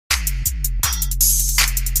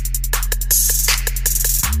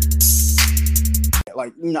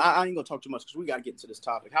like, you know, I ain't gonna talk too much because we gotta get into this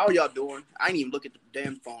topic. How are y'all doing? I didn't even look at the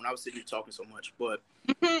damn phone. I was sitting here talking so much, but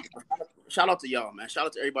shout out to y'all, man. Shout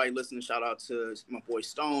out to everybody listening. Shout out to my boy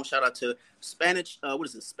Stone. Shout out to Spanish,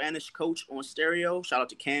 Spanish Coach on Stereo. Shout out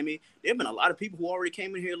to Cammy. There have been a lot of people who already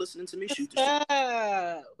came in here listening to me shoot the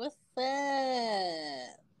shit. What's up?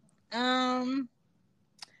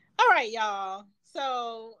 All right, y'all.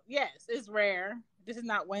 So, yes, it's rare. This is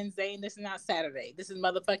not Wednesday and this is not Saturday. This is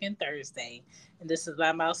motherfucking Thursday. And this is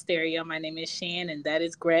Loud Mouth Stereo. My name is Shan and that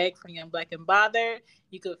is Greg from Young Black and Bothered.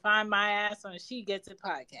 You can find my ass on She Gets It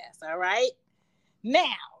podcast. All right? Now,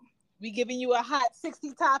 we giving you a hot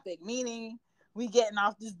 60 topic, meaning we getting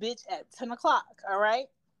off this bitch at 10 o'clock. All right?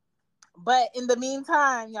 But in the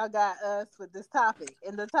meantime, y'all got us with this topic.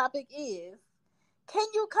 And the topic is, can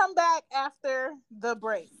you come back after the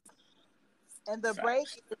break? And the break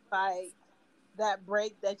is like that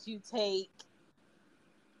break that you take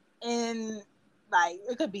in, like,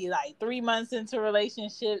 it could be like 3 months into a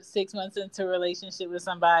relationship, 6 months into a relationship with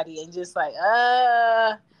somebody, and just like,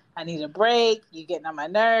 I need a break. You're getting on my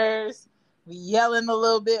nerves. We yelling a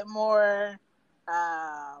little bit more.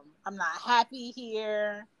 I'm not happy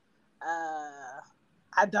here.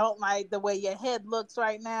 I don't like the way your head looks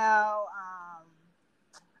right now.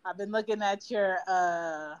 I've been looking at your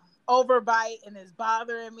overbite and it's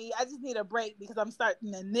bothering me. I just need a break because I'm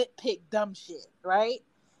starting to nitpick dumb shit, right?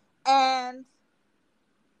 And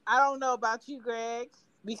I don't know about you, Greg,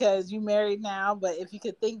 because you married now, but if you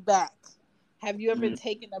could think back, have you ever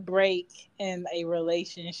taken a break in a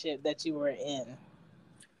relationship that you were in?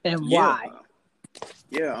 And why?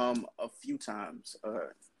 Yeah, a few times.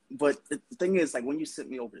 But the thing is, like, when you sent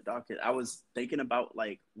me over the docket, I was thinking about,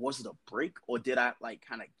 like, was it a break or did I, like,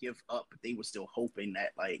 kind of give up? But they were still hoping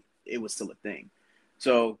that, like, it was still a thing.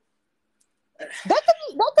 So that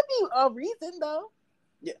could be a reason, though.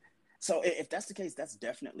 Yeah. So if that's the case, that's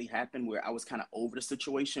definitely happened where I was kind of over the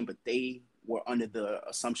situation, but they were under the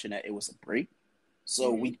assumption that it was a break.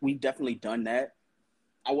 So we definitely done that.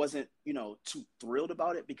 I wasn't, you know, too thrilled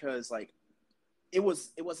about it because, like, it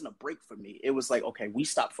wasn't a break for me. It was like, okay, we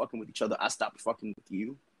stopped fucking with each other. I stopped fucking with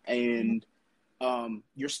you, and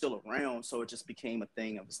you're still around. So it just became a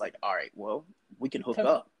thing. I was like, all right, well, we can hook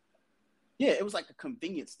up. Yeah, it was like a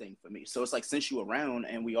convenience thing for me. So it's like, since you're around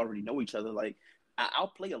and we already know each other, like, I'll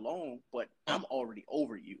play along, but I'm already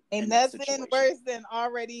over you. And nothing worse than I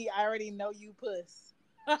already know you puss.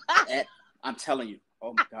 I'm telling you.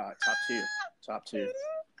 Oh my God, top tier.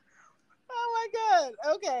 Oh my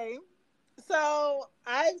God. Okay. So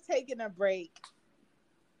I've taken a break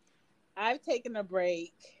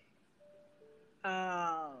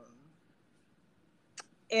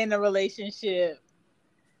in a relationship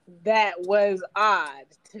that was odd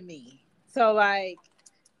to me. So, like,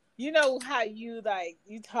 you know how you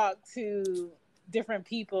talk to different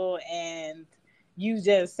people and you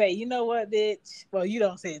just say, you know what, bitch? Well, you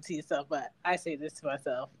don't say it to yourself, but I say this to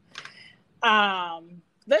myself.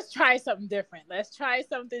 Let's try something different. Let's try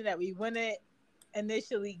something that we wouldn't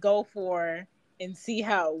initially go for and see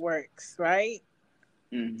how it works, right?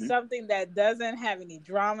 Mm-hmm. Something that doesn't have any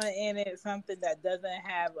drama in it, something that doesn't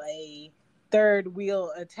have a third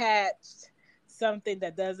wheel attached, something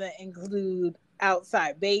that doesn't include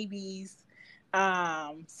outside babies,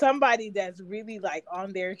 somebody that's really, like,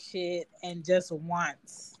 on their shit and just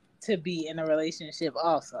wants to be in a relationship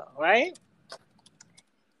also, right?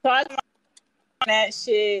 So I on that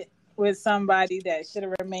shit with somebody that should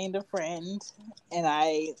have remained a friend, and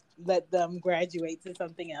I let them graduate to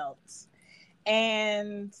something else.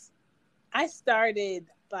 And I started,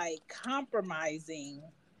 like, compromising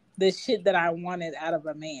the shit that I wanted out of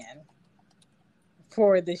a man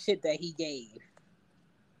for the shit that he gave.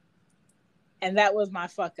 And that was my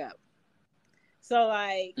fuck up. So,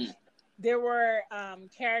 like, there were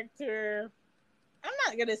character... I'm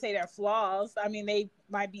not going to say they're flaws. I mean, they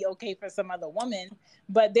might be okay for some other woman,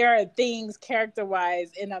 but there are things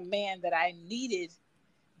character-wise in a man that I needed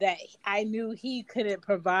that I knew he couldn't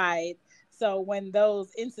provide. So when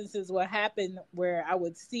those instances would happen where I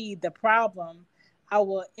would see the problem, I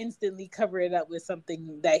will instantly cover it up with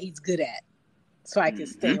something that he's good at so I can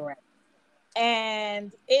stay around.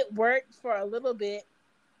 And it worked for a little bit.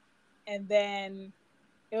 And then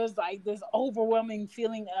it was like this overwhelming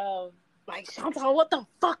feeling of, like, Chantal, what the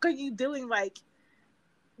fuck are you doing? Like,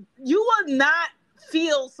 you will not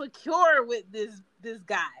feel secure with this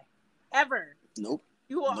guy ever. Nope.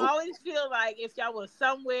 You will always feel like if y'all was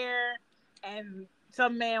somewhere and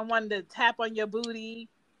some man wanted to tap on your booty,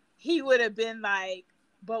 he would have been like,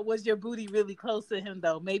 but was your booty really close to him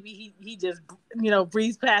though? Maybe he just,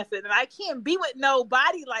 breezed past it. And I can't be with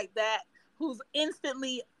nobody like that who's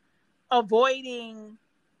instantly avoiding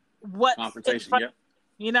what's in confrontation. front. Yep.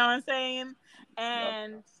 You know what I'm saying?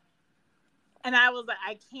 Yep. And I was like,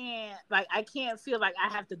 I can't feel like I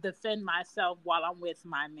have to defend myself while I'm with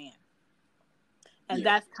my man. And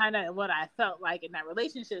that's kind of what I felt like in that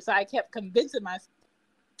relationship. So I kept convincing myself.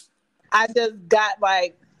 I just got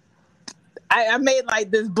like, I made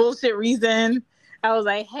like this bullshit reason. I was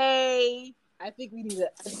like, hey, I think we need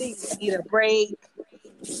a break.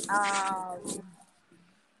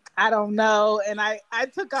 I don't know. And I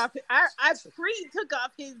took off, I took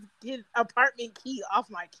off his apartment key off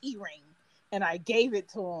my key ring and I gave it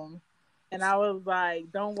to him. And I was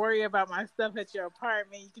like, don't worry about my stuff at your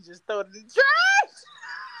apartment. You can just throw it in the trash.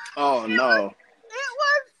 Oh, no.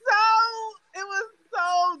 It was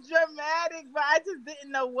so dramatic, but I just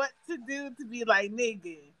didn't know what to do to be like,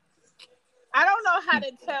 nigga. I don't know how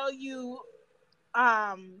to tell you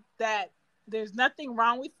that there's nothing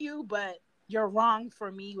wrong with you, but you're wrong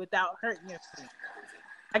for me without hurting your feelings.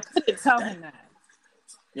 I couldn't tell him that.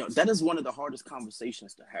 That is one of the hardest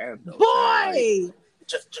conversations to have, though. Boy! Like,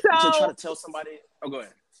 to try to tell somebody. Oh, go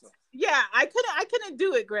ahead. Yeah, I couldn't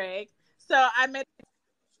do it, Greg. So I met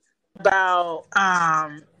about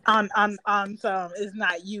on some it's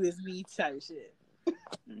not you, it's me type shit.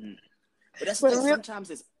 Mm-hmm. But that's the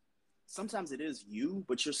thing. Sometimes it is you,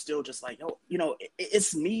 but you're still just like,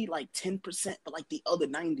 it's me like 10%, but like the other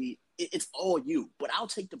 90, it's all you. But I'll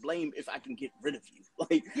take the blame if I can get rid of you.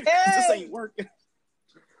 Like, this ain't working.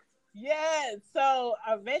 Yeah. So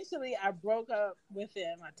eventually I broke up with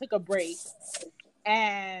him. I took a break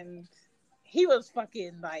and he was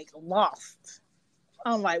fucking like lost.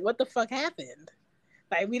 I'm like, what the fuck happened?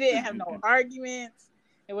 Like, we didn't have no arguments.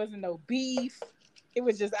 There wasn't no beef. It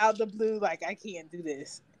was just out the blue. Like, I can't do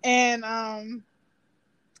this. And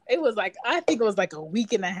it was like, I think it was like a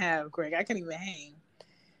week and a half, Greg. I couldn't even hang.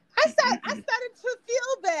 I started to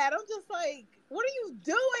feel bad. I'm just like, what are you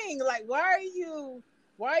doing? Like, why are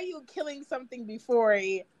you killing something before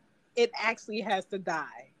it actually has to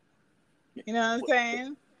die? You know what I'm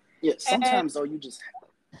saying? Yeah. Sometimes though,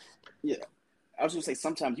 I was gonna say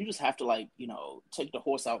sometimes you just have to like, take the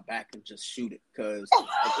horse out back and just shoot it, because like,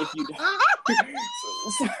 if you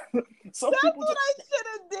some that's people what I should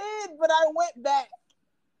have did, but I went back.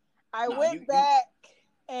 I went back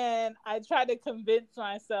and I tried to convince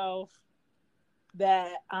myself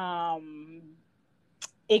that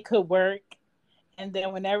it could work. And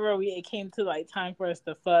then whenever it came to like time for us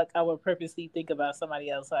to fuck, I would purposely think about somebody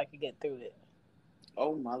else so I could get through it.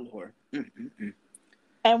 Oh my Lord!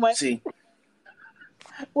 And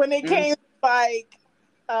when it came like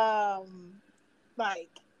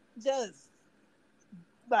just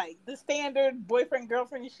like the standard boyfriend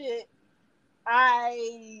girlfriend shit,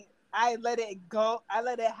 I let it go. I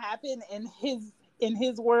let it happen in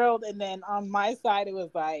his world, and then on my side, it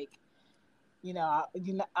was like,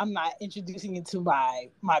 I'm not introducing you to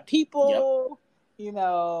my people. Yep.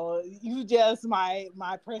 You just my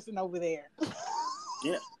person over there.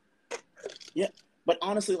 Yeah. But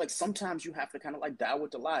honestly, like, sometimes you have to kind of like die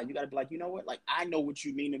with the lie. You got to be like, you know what? Like, I know what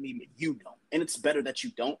you mean to me, but you don't. And it's better that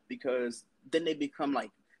you don't, because then they become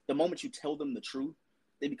like, the moment you tell them the truth,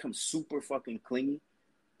 they become super fucking clingy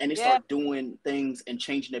and they start doing things and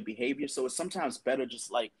changing their behavior. So it's sometimes better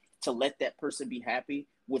just like to let that person be happy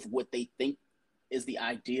with what they think is the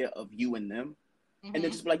idea of you and them. Mm-hmm. And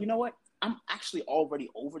then just be like, you know what? I'm actually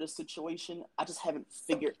already over this situation. I just haven't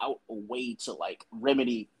figured out a way to like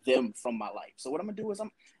remedy them from my life. So what I'm gonna do is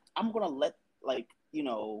I'm gonna let like,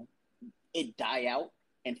 it die out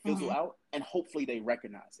and fizzle out, and hopefully they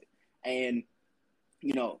recognize it. And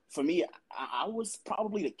for me, I was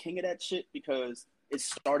probably the king of that shit, because it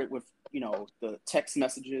started with the text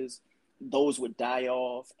messages. Those would die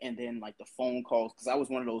off, and then like the phone calls, because I was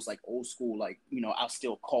one of those like old school, like, I'll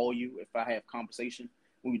still call you if I have conversation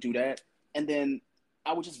when we do that. And then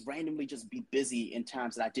I would just randomly just be busy in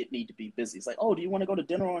times that I didn't need to be busy. It's like, oh, do you want to go to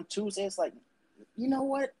dinner on Tuesday? It's like, you know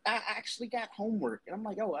what? I actually got homework. And I'm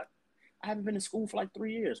like, I haven't been in school for like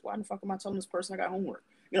 3 years. Why the fuck am I telling this person I got homework?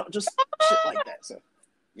 Just shit like that. So,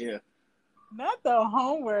 yeah. Not the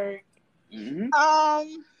homework. Mm-hmm.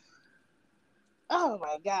 Oh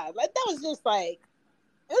my God. Like, that was just like,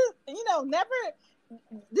 never.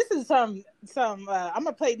 This is some I'm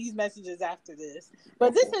gonna play these messages after this,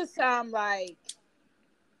 but this is some like,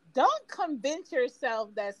 don't convince yourself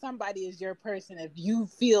that somebody is your person if you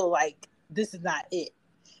feel like this is not it.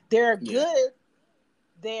 They're good,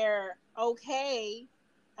 they're okay.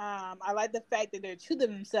 I like the fact that they're true to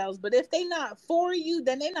themselves, but if they're not for you,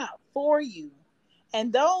 then they're not for you.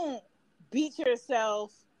 And don't beat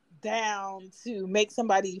yourself down to make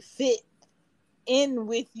somebody fit in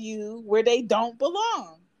with you where they don't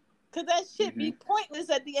belong. Because that shit be pointless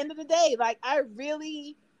at the end of the day. Like, I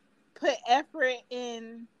really put effort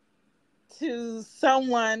in to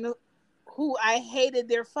someone who I hated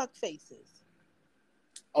their fuck faces.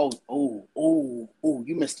 Oh,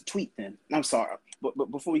 you missed the tweet then. I'm sorry. But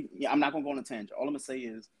before I'm not going to go on a tangent. All I'm going to say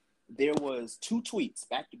is there was 2 tweets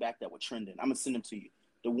back to back that were trending. I'm going to send them to you.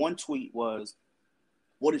 The one tweet was,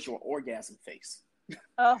 what is your orgasm face?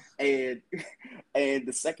 Oh. and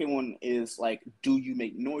the second one is like, do you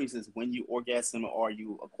make noises when you orgasm, or are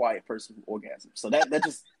you a quiet person who orgasms? So that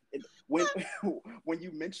just when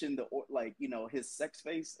you mentioned the like, you know, his sex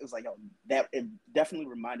face, it was like, oh, that it definitely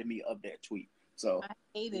reminded me of that tweet. So I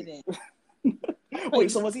hated it.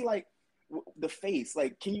 Wait, so was he like the face?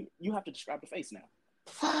 Like, can you have to describe the face now?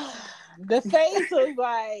 The face was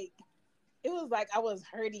like, it was like I was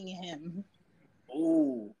hurting him.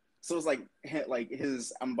 Oh. So it's like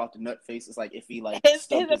his I'm about to nut face. It's like if he like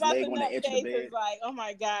stubbed his leg on the edge of the bed. It's like, oh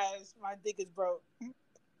my gosh, my dick is broke.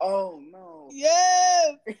 Oh no.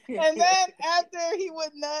 Yes. And then after he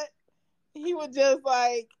would nut, he would just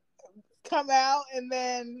like come out, and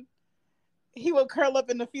then he would curl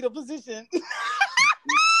up in the fetal position.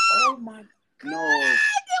 Oh my no. It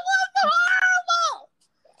was horrible.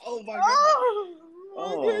 Oh my god.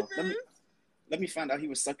 Oh, let me find out he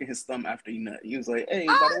was sucking his thumb after he nut. He was like, hey,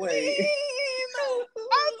 by the way.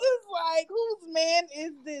 I'm just like, whose man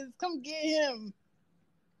is this? Come get him.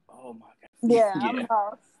 Oh my god. Yeah,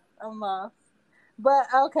 I'm lost. But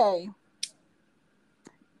okay.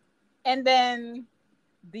 And then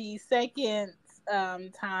the second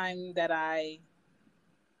time that I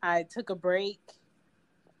took a break,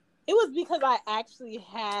 it was because I actually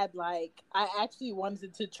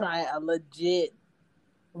wanted to try a legit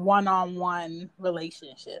one-on-one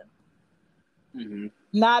relationship. Mm-hmm.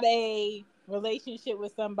 Not a relationship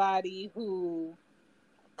with somebody who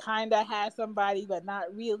kind of has somebody, but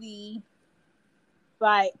not really.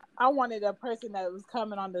 Like, I wanted a person that was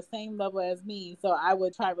coming on the same level as me, so I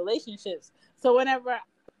would try relationships. So whenever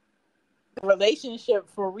the relationship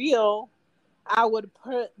for real, I would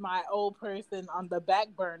put my old person on the back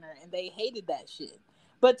burner, and they hated that shit.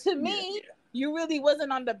 But to me, you really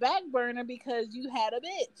wasn't on the back burner because you had a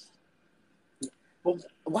bitch. But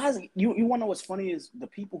why is it, you want to know what's funny is the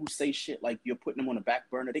people who say shit like you're putting them on the back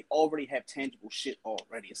burner, they already have tangible shit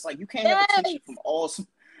already. It's like you can't have attention from all,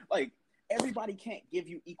 like, everybody can't give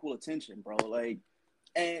you equal attention, bro. Like,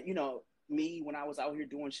 and you know, me, when I was out here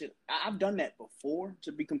doing shit, I've done that before,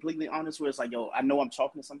 to be completely honest, where it's like, yo, I know I'm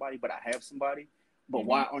talking to somebody, but I have somebody, but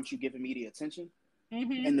why aren't you giving me the attention?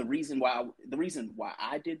 Mm-hmm. And the reason why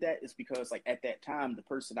I did that is because, like, at that time, the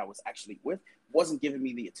person I was actually with wasn't giving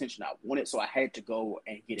me the attention I wanted, so I had to go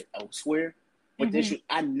and get it elsewhere. But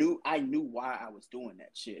I knew why I was doing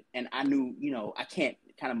that shit, and I knew, you know, I can't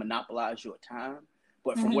kind of monopolize your time.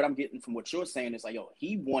 But from what I'm getting from what you're saying, it's like, yo,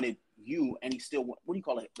 he wanted you, and he still, what do you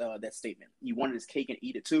call it? That statement? You wanted his cake and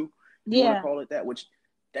eat it too. You want to call it that? Which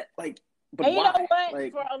that like. But and why? You know what?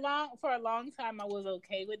 Like, for a long time, I was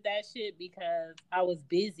okay with that shit because I was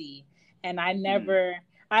busy, and I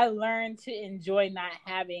learned to enjoy not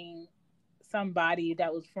having somebody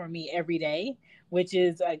that was for me every day, which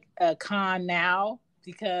is a con now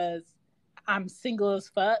because I'm single as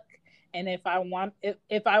fuck. And if I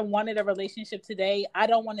wanted a relationship today, I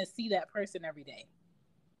don't want to see that person every day.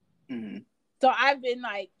 Mm-hmm. So I've been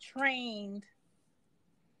like trained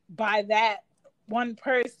by that one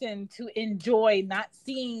person to enjoy not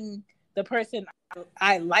seeing the person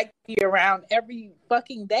I like to be around every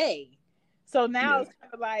fucking day. So now it's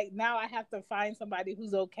kind of like, now I have to find somebody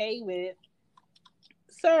who's okay with,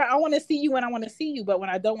 sir, I want to see you when I want to see you, but when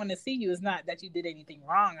I don't want to see you, it's not that you did anything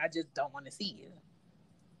wrong. I just don't want to see you.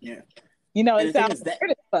 Yeah. You know, it sounds weird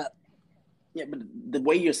as fuck. Yeah, but the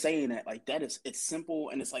way you're saying that, like, it's simple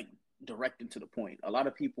and it's like direct and to the point. A lot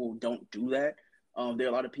of people don't do that. There are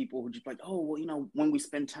a lot of people who just like, oh, well, you know, when we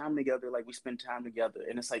spend time together, like, we spend time together.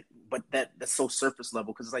 And it's like, but that's so surface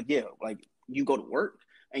level, because it's like, yeah, like, you go to work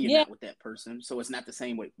and you're not with that person. So it's not the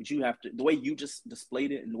same way. But you have to, the way you just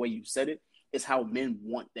displayed it and the way you said it is how men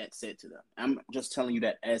want that said to them. I'm just telling you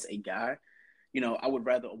that as a guy. You know, I would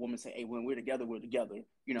rather a woman say, hey, when we're together,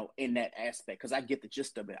 you know, in that aspect. Because I get the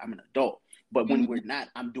gist of it. I'm an adult. But when we're not,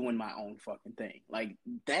 I'm doing my own fucking thing. Like,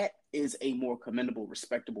 that is a more commendable,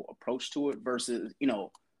 respectable approach to it versus, you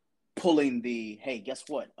know, pulling the, hey, guess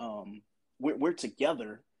what? We're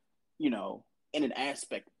together, you know, in an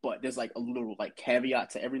aspect. But there's like a little like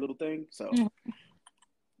caveat to every little thing. So,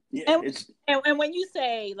 yeah. And when you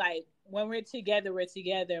say, like, when we're together,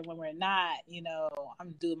 when we're not, you know,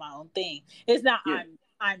 I'm doing my own thing. It's not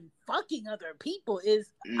I'm fucking other people.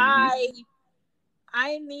 Is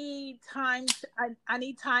I need time. I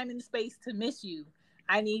need time and space to miss you.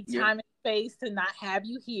 I need Yeah. time and space to not have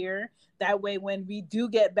you here. That way, when we do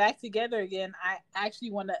get back together again, I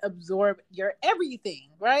actually want to absorb your everything,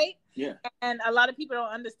 right? Yeah. And a lot of people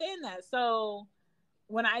don't understand that. So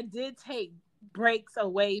when I did take breaks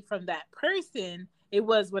away from that person, it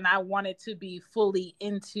was when I wanted to be fully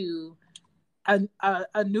into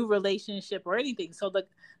a new relationship or anything. So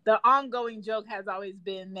the ongoing joke has always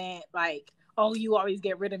been that, like, oh, you always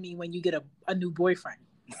get rid of me when you get a new boyfriend.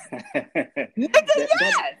 Nigga, That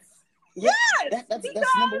yes, yeah, yes, that's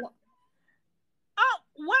number one. Oh,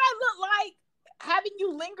 what I look like having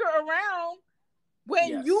you linger around when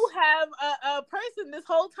Yes. you have a person this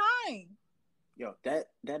whole time. Yo,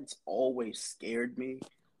 that's always scared me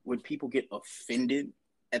when people get offended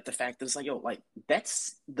at the fact that it's like, yo, like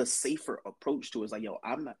that's the safer approach to it. It's like, yo,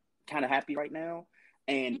 I'm kind of happy right now,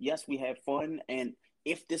 and yes, we had fun, and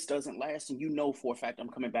if this doesn't last, and you know for a fact I'm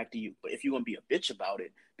coming back to you, but if you're gonna be a bitch about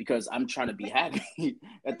it because I'm trying to be happy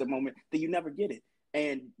at the moment, then you never get it.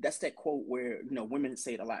 And that's that quote where women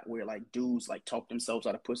say it a lot, where like dudes like talk themselves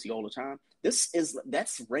out of pussy all the time.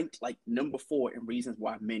 That's ranked like number 4 in reasons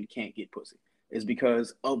why men can't get pussy is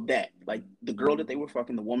because of that. Like the girl that they were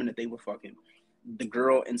fucking, the woman that they were fucking, the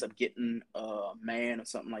girl ends up getting a man or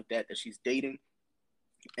something like that she's dating.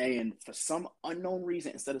 And for some unknown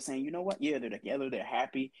reason, instead of saying, you know what, yeah, they're together, they're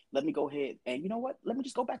happy, let me go ahead and you know what, let me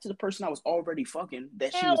just go back to the person I was already fucking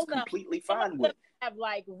that she was Hell no. completely Some of fine them with. have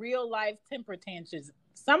like real life temper tantrums.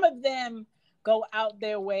 Some of them go out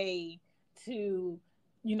their way to,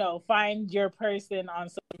 find your person on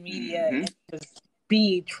social media Mm-hmm. and just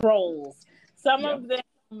be trolls. Some Yep. of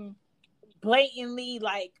them blatantly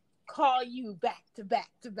like call you back to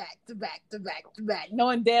back to back to back to back to back,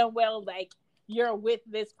 knowing damn well like you're with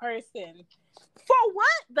this person. For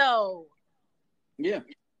what though? Yeah.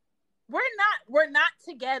 We're not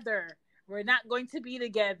together. We're not going to be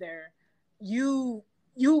together. You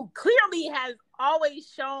clearly has always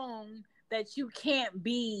shown that you can't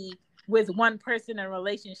be with one person in a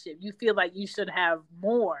relationship. You feel like you should have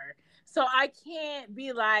more. So I can't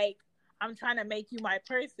be like, I'm trying to make you my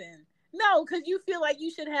person. No, because you feel like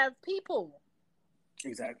you should have people.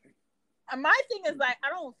 Exactly. And my thing is like, I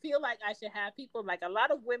don't feel like I should have people. Like a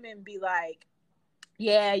lot of women be like,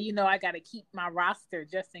 yeah, I got to keep my roster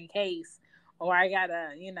just in case, or I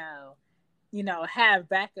gotta, have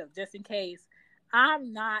backup just in case.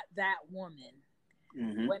 I'm not that woman.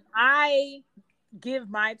 Mm-hmm. When I give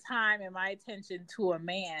my time and my attention to a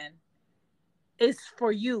man, it's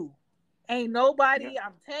for you. Ain't Yeah. nobody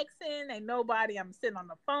I'm texting, ain't nobody I'm sitting on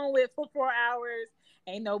the phone with for 4 hours,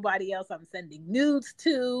 ain't nobody else I'm sending nudes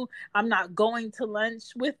to. I'm not going to lunch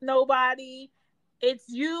with nobody. It's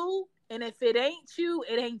you, and if it ain't you,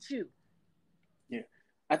 it ain't you. Yeah.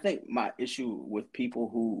 I think my issue with people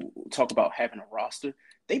who talk about having a roster,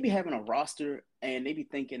 they be having a roster and they be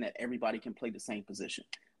thinking that everybody can play the same position.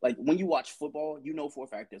 Like when you watch football, you know for a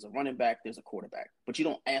fact there's a running back, there's a quarterback, but you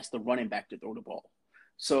don't ask the running back to throw the ball.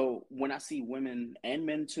 So when I see women and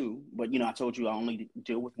men too, but I told you I only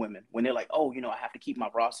deal with women. When they're like, oh, I have to keep my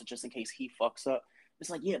roster just in case he fucks up. It's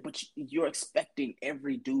like, yeah, but you're expecting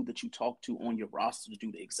every dude that you talk to on your roster to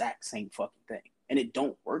do the exact same fucking thing, and it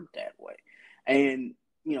don't work that way. And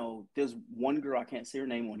there's one girl, I can't say her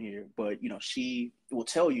name on here, but she will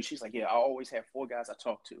tell you, she's like, yeah, I always have 4 guys I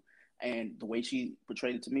talk to. And the way she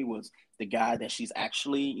portrayed it to me was the guy that she's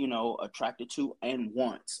actually, attracted to and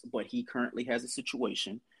wants, but he currently has a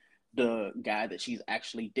situation. The guy that she's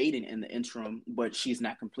actually dating in the interim, but she's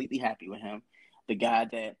not completely happy with him. The guy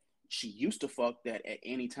that she used to fuck that at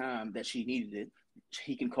any time that she needed it,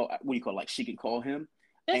 he can call, what do you call it? Like she can call him.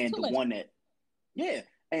 That's And too the much. one that, yeah.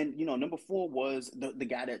 And number 4 was the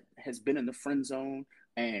guy that has been in the friend zone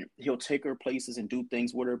and he'll take her places and do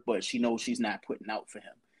things with her, but she knows she's not putting out for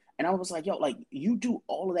him. And I was like, yo, like you do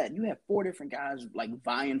all of that. You have 4 different guys like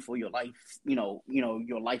vying for your life,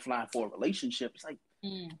 your lifeline for a relationship. It's like,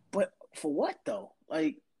 but for what though?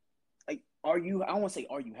 Like, are you? I don't want to say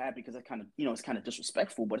are you happy because that kind of, it's kind of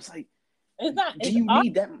disrespectful. But it's like, It's not. do It's you awesome.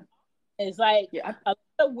 need that? It's like Yeah, a lot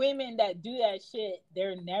of women that do that shit.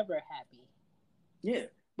 They're never happy. yeah,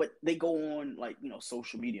 but they go on like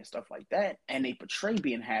social media and stuff like that, and they portray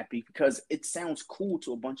being happy because it sounds cool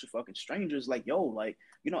to a bunch of fucking strangers. Like, yo, like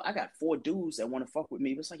I got 4 dudes that want to fuck with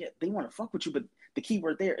me. But it's like, yeah, they want to fuck with you, but the key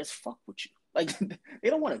word there is fuck with you. Like they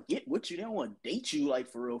don't want to get with you. They don't want to date you.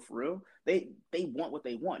 Like for real, for real. They want what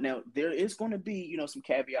they want. Now there is going to be some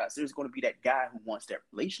caveats. There's going to be that guy who wants that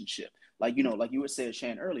relationship. Like like you were saying,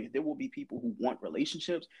 Shan, earlier, there will be people who want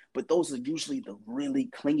relationships, but those are usually the really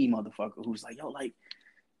clingy motherfucker who's like, yo, like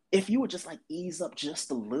if you would just like ease up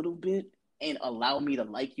just a little bit and allow me to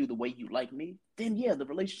like you the way you like me, then yeah, the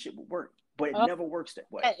relationship will work. But it Oh, never works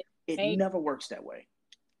that way. It never works that way.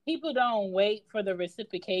 People don't wait for the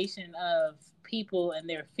reciprocation of people and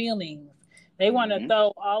their feelings. They want to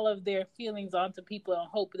throw all of their feelings onto people and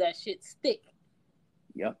hope that shit stick.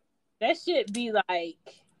 Yep. That shit be like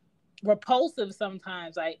repulsive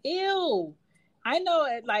sometimes. Like, ew. I know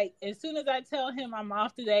it. Like, as soon as I tell him I'm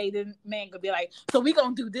off today, then man gonna be like, so we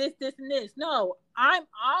gonna do this, this, and this. No, I'm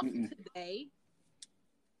off today.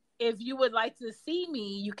 If you would like to see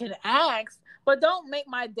me, you can ask, but don't make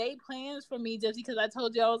my day plans for me just because I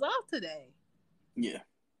told you I was off today. Yeah.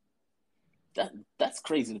 That's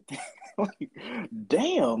crazy to think. Like,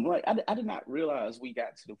 damn, like I did not realize we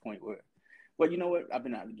got to the point where, well, you know what? I've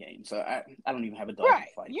been out of the game, so I don't even have a dog in the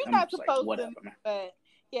fight. You're I'm not just supposed like, whatever, to, man. but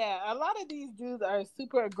yeah, a lot of these dudes are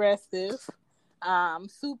super aggressive,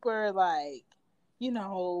 super like, you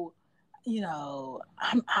know,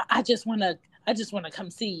 I just want to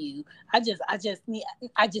come see you. I just need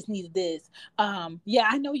this. Yeah,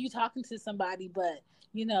 I know you talking to somebody, but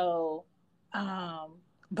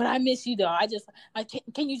but I miss you though.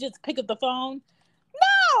 Can you just pick up the phone?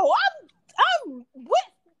 No, I'm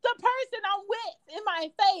with the person I'm with in my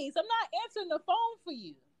face. I'm not answering the phone for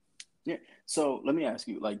you. Yeah. So let me ask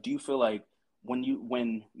you, like, do you feel like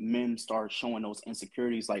when men start showing those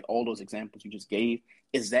insecurities, like all those examples you just gave,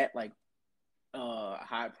 is that like a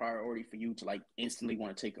high priority for you to like instantly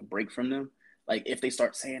want to take a break from them? Like if they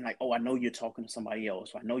start saying like, oh, I know you're talking to somebody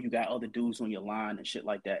else, or I know you got other dudes on your line and shit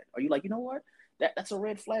like that, are you like, you know what? That's a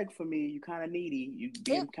red flag for me. You kind of needy. You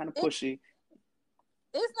being kind of pushy.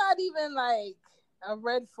 It's not even like a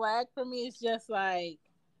red flag for me. It's just like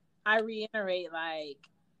I reiterate, like,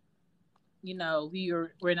 we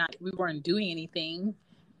weren't doing anything.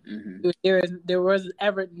 There was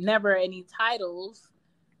never any titles.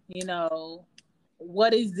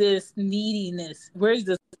 What is this neediness? Where's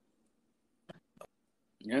this?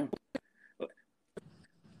 Yeah.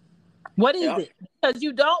 What is it? Because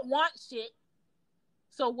you don't want shit.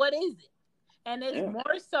 So what is it? And it's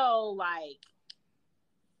more so like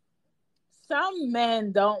some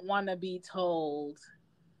men don't want to be told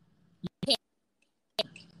you can't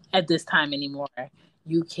at this time anymore.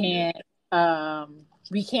 You can't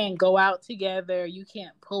we can't go out together. You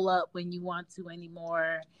can't pull up when you want to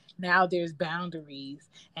anymore. Now there's boundaries,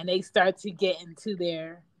 and they start to get into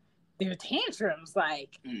their tantrums.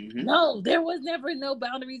 Like, no, there was never no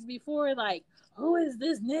boundaries before. Like, who is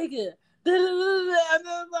this nigga? And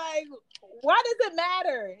then like, why does it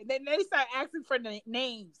matter? And then they start asking for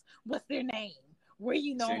names. What's their name? Where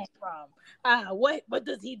you know him from? What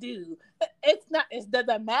does he do? It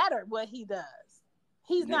doesn't matter what he does.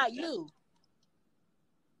 He's not you.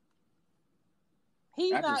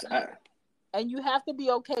 He's not you. And you have to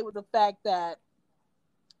be okay with the fact that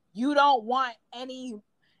you don't want anything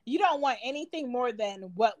more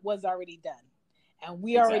than what was already done. And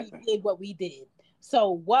we already did what we did.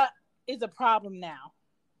 So what is the problem now?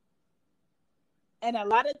 And a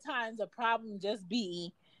lot of times the problem just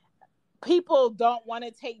be people don't want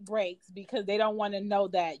to take breaks because they don't want to know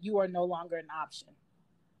that you are no longer an option.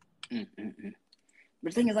 But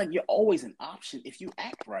the thing is, like, you're always an option if you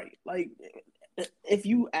act right. Like, if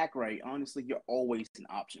you act right, honestly, you're always an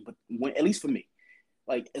option. But at least for me,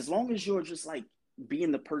 like, as long as you're just like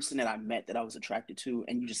being the person that I met, that I was attracted to,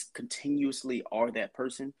 and you just continuously are that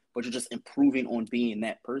person, but you're just improving on being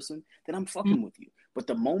that person, then I'm fucking with you. But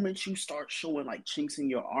the moment you start showing like chinks in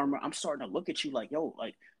your armor, I'm starting to look at you like, yo,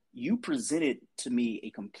 like you presented to me a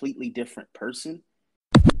completely different person.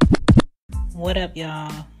 What up,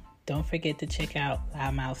 y'all? Don't forget to check out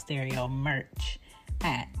Loudmouth Stereo merch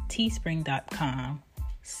at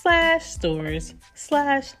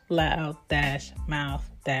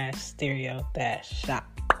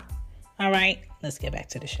teespring.com/stores/loud-mouth-stereo-shop. All right, let's get back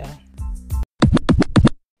to the show.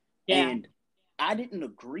 Yeah. And I didn't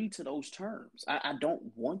agree to those terms. I don't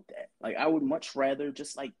want that. Like, I would much rather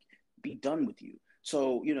just like be done with you.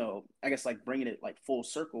 So, I guess like bringing it like full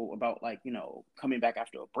circle about like, coming back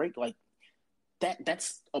after a break, like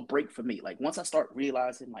that's a break for me. Like once I start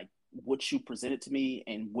realizing like what you presented to me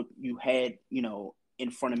and what you had, in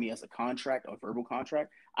front of me as a contract or verbal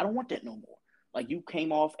contract, I don't want that no more. Like you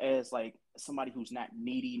came off as like somebody who's not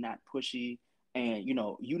needy, not pushy. And,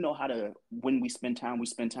 how to, when we spend time, we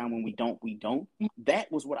spend time. When we don't, we don't. That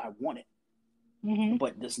was what I wanted.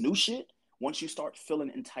 But this new shit, once you start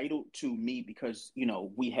feeling entitled to me because,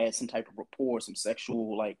 we had some type of rapport, some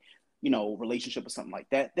sexual, like, relationship or something like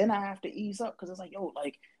that, then I have to ease up because it's like, yo,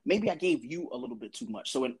 like maybe I gave you a little bit too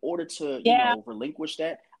much. So in order to, relinquish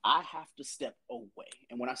that, I have to step away.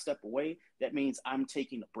 And when I step away, that means I'm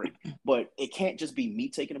taking a break. But it can't just be me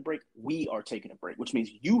taking a break. We are taking a break, which means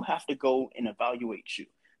you have to go and evaluate you,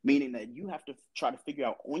 meaning that you have to try to figure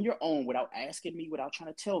out on your own without asking me, without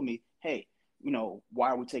trying to tell me, hey, why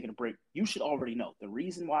are we taking a break? You should already know. The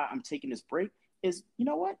reason why I'm taking this break is, you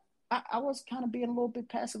know what? I was kind of being a little bit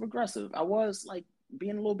passive aggressive. I was like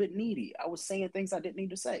being a little bit needy. I was saying things I didn't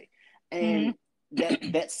need to say. And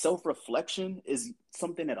that self-reflection is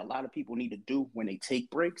something that a lot of people need to do when they take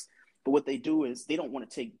breaks. But what they do is they don't want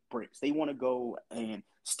to take breaks. They want to go and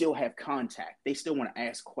still have contact. They still want to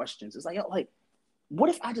ask questions. It's like, what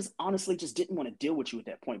if I just honestly just didn't want to deal with you at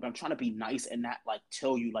that point, but I'm trying to be nice and not like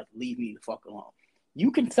tell you like leave me the fuck alone.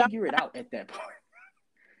 You can figure it out at that point.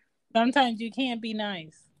 Sometimes you can't be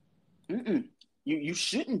nice. You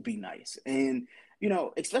shouldn't be nice. And,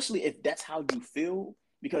 especially if that's how you feel,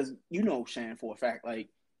 because, Shan, for a fact, like,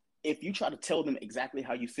 if you try to tell them exactly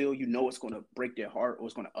how you feel, it's going to break their heart or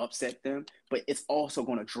it's going to upset them, but it's also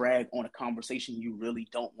going to drag on a conversation you really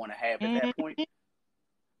don't want to have at that point.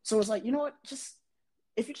 So it's like, you know what,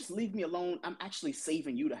 if you just leave me alone, I'm actually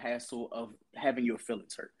saving you the hassle of having your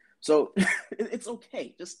feelings hurt. So it's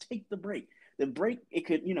okay. Just take the break. The break,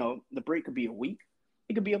 the break could be a week.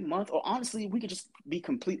 It could be a month, or honestly, we could just be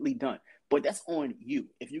completely done. But that's on you.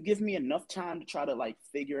 If you give me enough time to try to like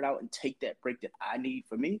figure it out and take that break that I need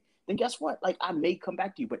for me, then guess what? Like, I may come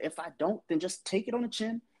back to you. But if I don't, then just take it on the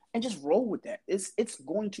chin and just roll with that. It's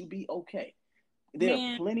going to be okay. There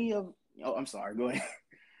are plenty of. Oh, I'm sorry. Go ahead.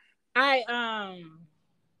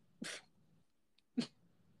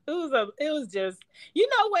 It was just,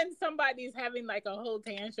 when somebody's having like a whole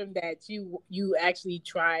tantrum that you actually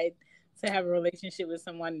tried to have a relationship with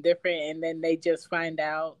someone different, and then they just find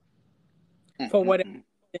out for whatever,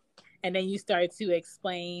 and then you start to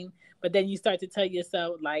explain, but then you start to tell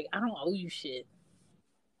yourself like, I don't owe you shit.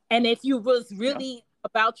 And if you was really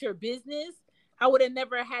about your business, I would have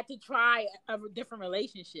never had to try a different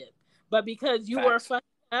relationship. But because you were fucked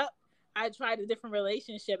up, I tried a different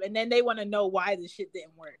relationship, and then they want to know why the shit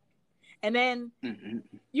didn't work. And then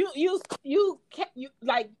you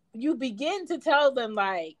begin to tell them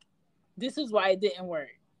like, this is why it didn't work,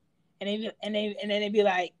 and then they'd be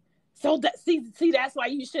like, so that see that's why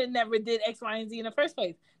you should never did X, Y, and Z in the first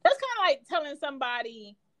place. That's kind of like telling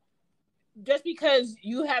somebody, just because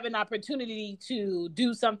you have an opportunity to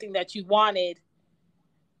do something that you wanted,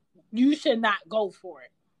 you should not go for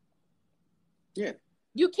it. Yeah,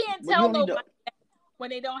 you can't tell nobody that when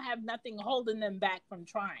they don't have nothing holding them back from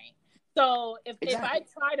trying. So if I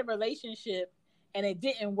tried a relationship and it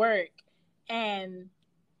didn't work, and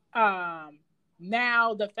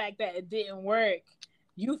now the fact that it didn't work,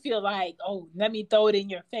 you feel like, oh, let me throw it in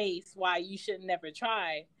your face why you should never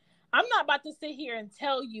try. I'm not about to sit here and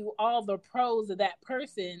tell you all the pros of that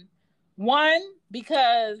person. One,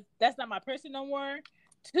 because that's not my person no more.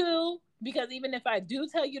 Two, because even if I do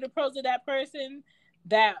tell you the pros of that person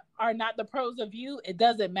that are not the pros of you, it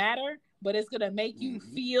doesn't matter, but it's going to make you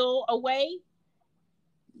feel a way.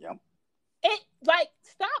 Yep.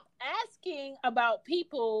 Stop asking about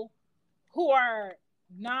people who are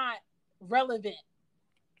not relevant.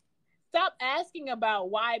 Stop asking about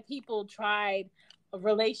why people tried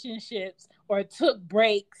relationships or took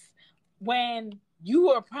breaks when you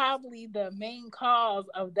are probably the main cause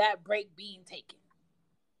of that break being taken.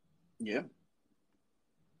 Yeah.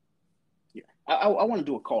 Yeah. I want to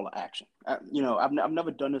do a call to action. I've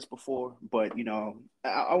never done this before, but,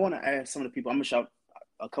 I want to ask some of the people. I'm going to shout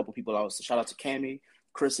a couple people out. So shout out to Cammie,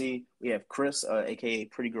 Chrissy. We have Chris, a.k.a.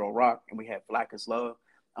 Pretty Girl Rock, and we have Black is Love.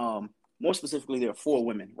 More specifically, there are 4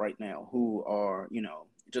 women right now who are,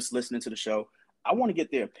 just listening to the show. I want to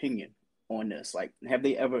get their opinion on this. Like, have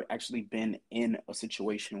they ever actually been in a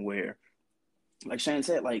situation where, like Shannon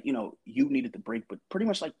said, like, you needed the break, but pretty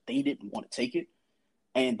much like they didn't want to take it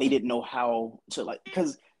and they didn't know how to, like,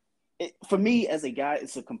 because for me as a guy,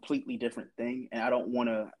 it's a completely different thing. And I don't want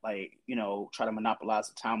to, like, try to monopolize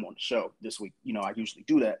the time on the show this week. I usually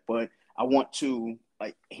do that, but I want to,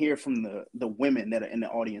 like, hear from the women that are in the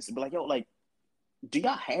audience and be like, yo, like, do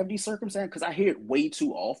y'all have these circumstances? Because I hear it way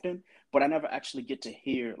too often, but I never actually get to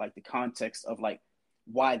hear like the context of like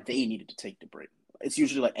why they needed to take the break. It's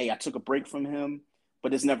usually like, hey, I took a break from him,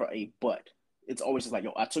 but it's never a but. It's always just like,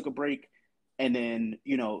 yo, I took a break, and then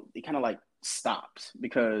it kind of like stops,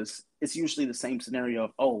 because it's usually the same scenario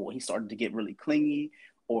of, oh, he started to get really clingy,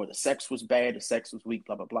 or the sex was bad, the sex was weak,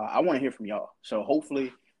 blah blah blah. I want to hear from y'all, so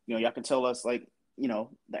hopefully y'all can tell us like the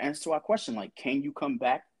answer to our question, like, can you come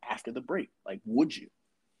back after the break? Like, would you?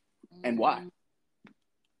 And why?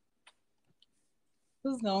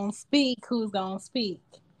 Who's gonna speak?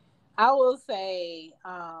 I will say,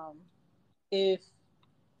 if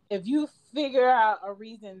you figure out a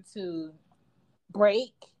reason to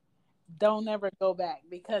break, don't ever go back,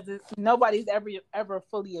 because nobody's ever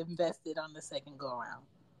fully invested on the second go around.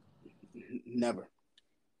 Never.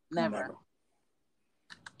 Never.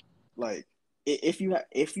 Like, if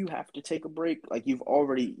you have to take a break, like you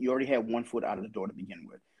already had one foot out of the door to begin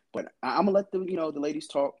with. But I'm gonna let the ladies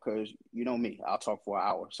talk, because you know me, I'll talk for an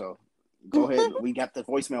hour. So go ahead. We got the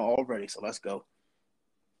voicemail already, so let's go.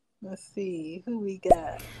 Let's see who we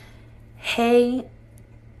got. Hey,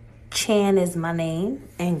 Chan is my name,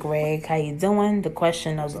 and Greg, how you doing? The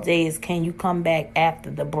question of the day is, can you come back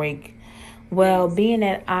after the break? Well, being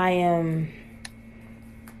that I am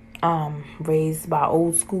raised by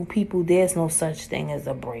old school people, there's no such thing as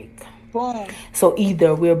a break. Boom. So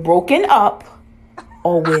either we're broken up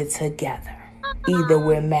or we're together. Either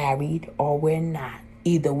we're married or we're not.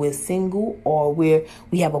 Either we're single or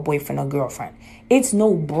we have a boyfriend or girlfriend. It's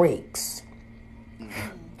no breaks.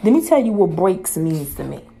 Let me tell you what breaks means to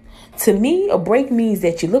me. To me, a break means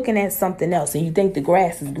that you're looking at something else and you think the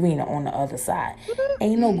grass is greener on the other side.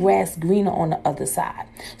 Ain't no grass greener on the other side.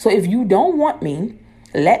 So if you don't want me,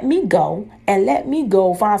 let me go, and let me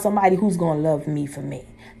go find somebody who's going to love me for me.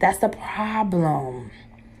 That's the problem.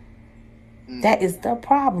 That is the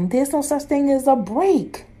problem. There's no such thing as a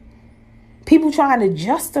break. People trying to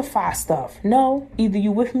justify stuff. No, either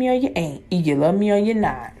you with me or you ain't. Either you love me or you're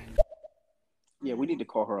not. Yeah, we need to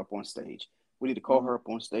call her up on stage. We need to call her up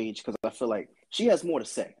on stage, because I feel like she has more to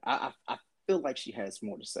say. I feel like she has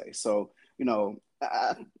more to say. So,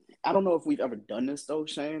 I don't know if we've ever done this though,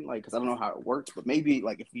 Shane, like, because I don't know how it works, but maybe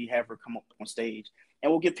like if we have her come up on stage,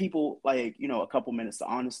 and we'll give people like, a couple minutes to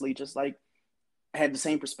honestly just like have the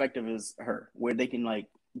same perspective as her, where they can like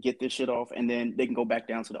get this shit off, and then they can go back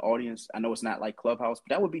down to the audience. I know it's not like Clubhouse,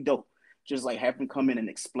 but that would be dope. Just like have them come in and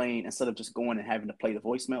explain, instead of just going and having to play the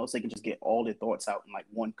voicemails. They can just get all their thoughts out in like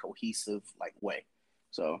one cohesive like way.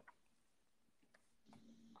 So,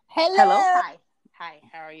 hello, hi,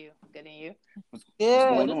 how are you? Good, and you? what's Yeah.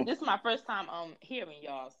 going on? This is my first time hearing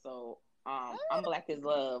y'all, so I'm black as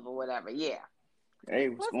love or whatever. Yeah. Hey,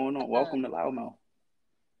 what's going on? Welcome to Loudmouth.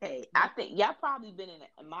 Hey, I think y'all probably been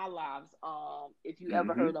in my lives. If you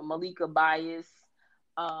ever Mm-hmm. heard of Malika Bias,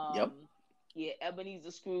 Yep. yeah, Ebenezer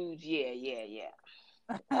Scrooge, yeah.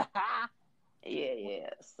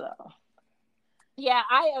 So Yeah,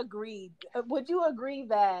 I agree. Would you agree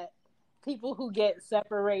that people who get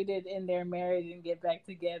separated in their marriage and get back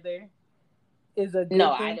together is a good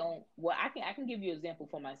no, thing? I don't. Well, I can give you an example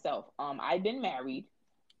for myself. I've been married,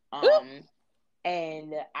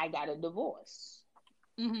 and I got a divorce.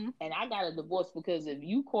 Mm-hmm. And I got a divorce because if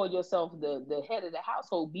you call yourself the head of the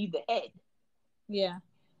household, be the head. Yeah.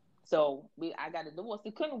 So I got a divorce.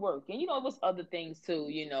 It couldn't work. And, it was other things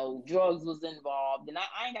too. Drugs was involved. And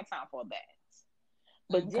I ain't got time for that.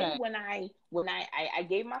 But then when I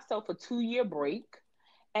gave myself a 2-year break.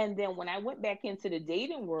 And then when I went back into the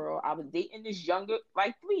dating world, I was dating this younger,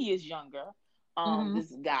 like 3 years younger,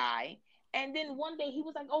 this guy. And then one day he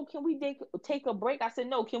was like, "Oh, can we take a break?" I said,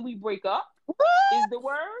 "No, can we break up?" Is the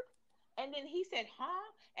word. And then he said,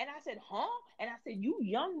 "Huh?" And I said, "Huh?" And I said, "You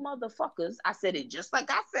young motherfuckers." I said it just like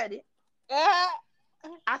I said it.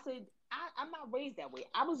 I said, I'm not raised that way.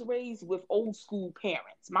 I was raised with old school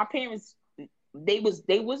parents. My parents, they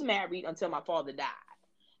was married until my father died.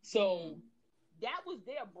 So that was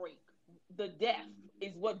their break. The death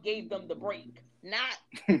is what gave them the break. Not,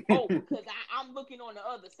 because I'm looking on the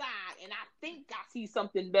other side and I think I see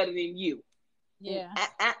something better than you. Yeah.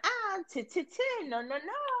 No.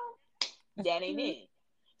 That ain't it.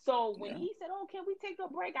 So when he said, "Oh, can we take a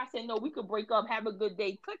break?" I said, "No, we could break up, have a good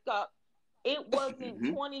day, click up." It wasn't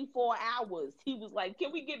 24 hours. He was like,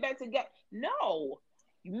 "Can we get back together?" No.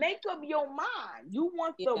 Make up your mind. You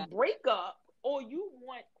want the breakup or you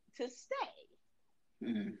want to stay.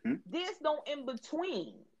 Mm-hmm. There's no in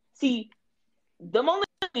between. See, the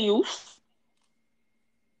millennials,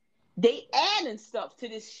 they adding stuff to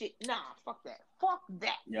this shit. Nah, fuck that. Fuck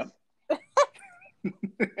that. Yep.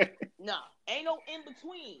 Nah, ain't no in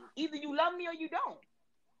between. Either you love me or you don't.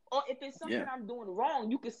 Or if it's something I'm doing wrong,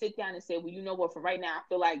 you can sit down and say, "Well, you know what? For right now, I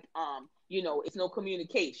feel like, it's no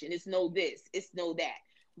communication. It's no this. It's no that.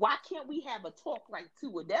 Why can't we have a talk like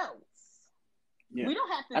two adults? Yeah. We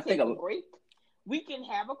don't have to take a break. We can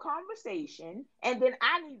have a conversation, and then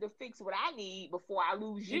I need to fix what I need before I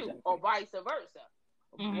lose you, or vice versa.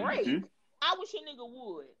 Break. I wish a nigga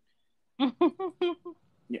would.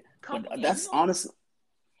 Yeah, that's honestly.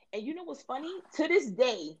 And you know what's funny? To this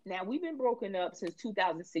day, now we've been broken up since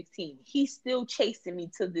 2016. He's still chasing me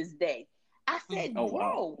to this day. I said,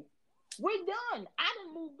 "Bro, We're done. I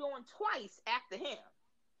done moved on twice after him.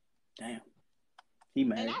 Damn. He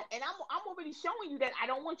mad. And I'm already showing you that I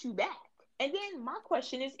don't want you back. And then my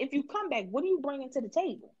question is, if you come back, what are you bringing to the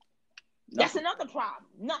table? Nothing. That's another problem.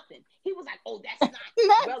 Nothing. He was like, "Oh, that's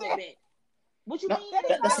not relevant." What you mean?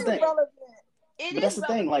 That's the thing. But that's the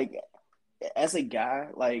thing. Like, as a guy,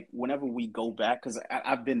 like, whenever we go back, because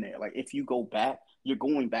I've been there. Like, if you go back, you're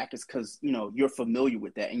going back is because you're familiar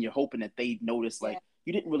with that, and you're hoping that they notice like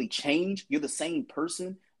you didn't really change. You're the same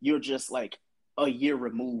person. You're just like a year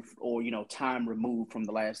removed, or time removed from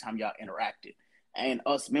the last time y'all interacted. And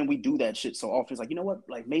us, man, we do that shit so often. It's like, you know what?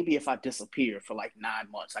 Like, maybe if I disappear for like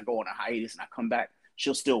 9 months, I go on a hiatus and I come back,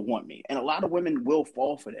 she'll still want me. And a lot of women will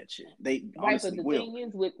fall for that shit. They honestly but the will. thing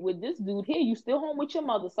is, with this dude here, you still home with your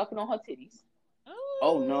mother sucking on her titties.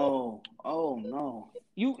 Oh no! Oh no!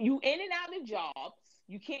 You in and out of jobs.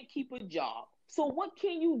 You can't keep a job. So what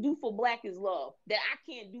can you do for Black is Love that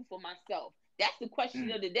I can't do for myself? That's the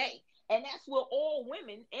question of the day. And that's where all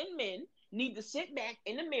women and men need to sit back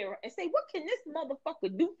in the mirror and say, what can this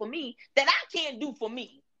motherfucker do for me that I can't do for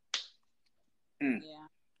me? Yeah.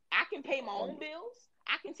 I can pay my own bills.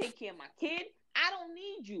 I can take care of my kid. I don't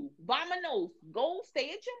need you. By my nose, go stay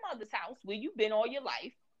at your mother's house where you've been all your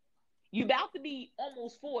life. You about to be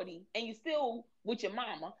almost 40 and you still with your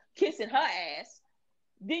mama kissing her ass.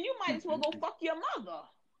 Then you might as well go fuck your mother.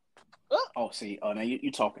 Oh, see, now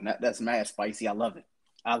you talking that's mad spicy. I love it.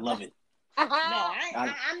 I love it. No,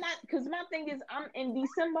 I'm not, because my thing is, I'm in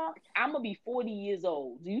December, I'm gonna be 40 years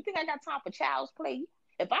old. Do you think I got time for child's play?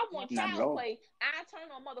 If I want child's play, I turn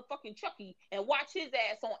on motherfucking Chucky and watch his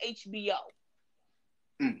ass on HBO.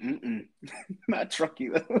 Not Chucky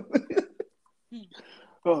though.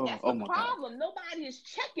 That's the problem. God. Nobody is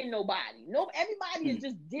checking nobody. Everybody is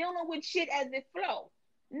just dealing with shit as it flow.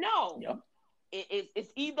 No,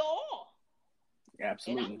 it's either or.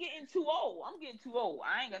 Absolutely. And I'm getting too old.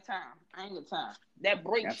 I ain't got time. That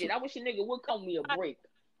break shit. I wish a nigga would come me a break.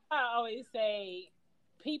 I always say,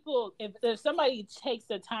 people, if somebody takes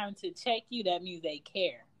the time to check you, that means they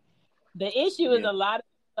care. The issue is a lot of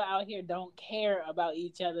people out here don't care about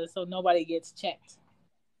each other, so nobody gets checked.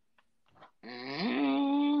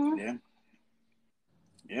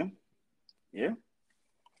 Yeah.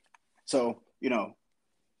 So,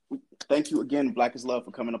 thank you again, Black is Love,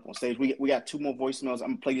 for coming up on stage. We got 2 more voicemails. I'm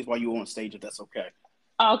going to play this while you're on stage, if that's okay.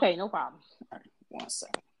 Okay, no problem. All right, 1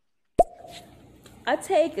 second. I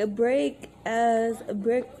take a break as a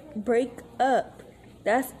break up.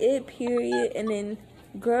 That's it, period. And then,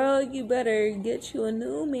 girl, you better get you a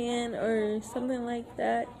new man or something like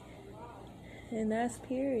that. And that's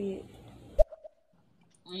period.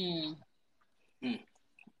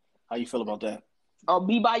 How you feel about that? Or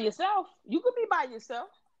be by yourself. You could be by yourself.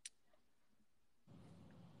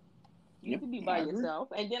 You could be by yourself.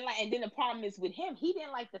 And then the problem is with him, he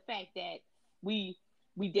didn't like the fact that we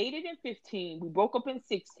dated in 15, we broke up in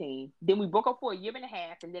 16, then we broke up for a year and a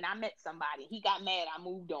half, and then I met somebody. He got mad, I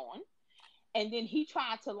moved on. And then he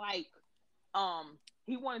tried to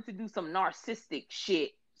he wanted to do some narcissistic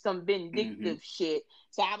shit, some vindictive shit.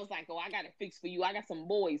 So I was like, I got a fix for you. I got some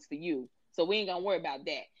boys for you. So we ain't gonna worry about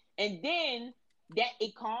that. And then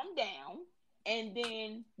it calmed down. And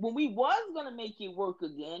then when we was gonna make it work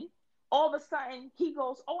again, all of a sudden he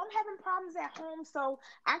goes, I'm having problems at home, so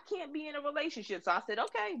I can't be in a relationship. So I said,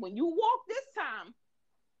 okay, when you walk this time,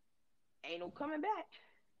 ain't no coming back.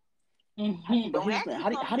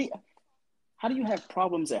 How do you have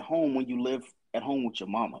problems at home when you live at home with your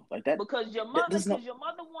mama like that? Because your mother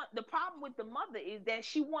the problem with the mother is that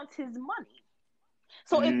she wants his money.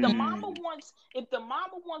 So if the mama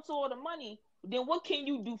wants all the money, then what can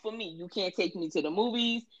you do for me? You can't take me to the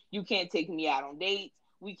movies. You can't take me out on dates.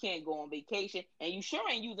 We can't go on vacation. And you sure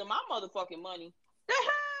ain't using my motherfucking money.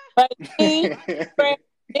 But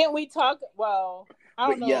didn't we talk? Well, I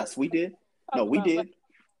don't know. Yes, we did. No, we did.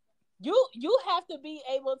 You have to be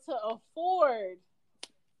able to afford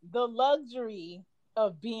the luxury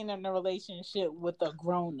of being in a relationship with a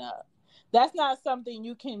grown-up. That's not something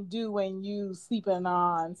you can do when you sleeping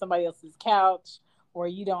on somebody else's couch or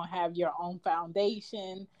you don't have your own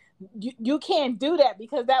foundation. You can't do that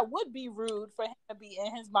because that would be rude for him to be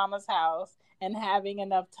in his mama's house and having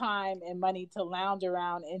enough time and money to lounge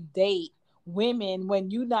around and date women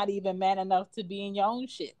when you're not even man enough to be in your own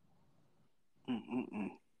shit.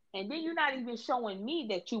 And then you're not even showing me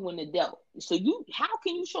that you an adult. So how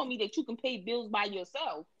can you show me that you can pay bills by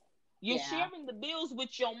yourself? You're sharing the bills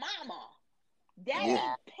with your mama. That is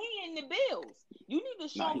paying the bills. You need to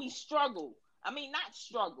show me struggle. I mean, not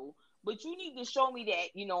struggle, but you need to show me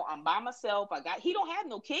that, I'm by myself. He don't have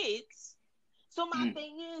no kids. So my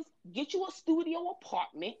thing is, get you a studio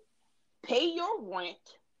apartment, pay your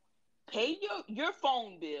rent, pay your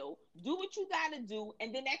phone bill, do what you gotta do,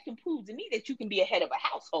 and then that can prove to me that you can be a head of a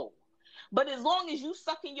household. But as long as you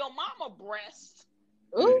sucking your mama breast,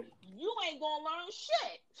 you ain't gonna learn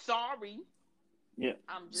shit. Sorry. Yeah.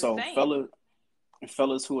 I'm just so saying.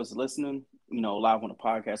 fellas who is listening, live on the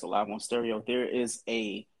podcast or live on stereo, there is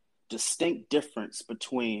a distinct difference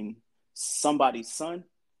between somebody's son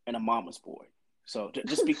and a mama's boy. So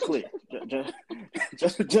just be clear.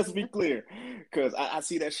 just be clear, because I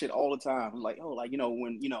see that shit all the time. Like,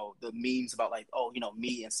 when the memes about like,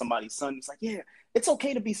 me and somebody's son. It's like, yeah, it's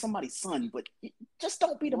okay to be somebody's son, but just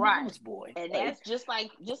don't be the mama's boy. And that's just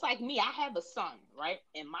like me. I have a son, right?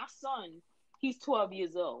 And my son, he's 12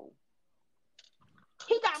 years old.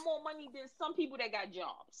 He got more money than some people that got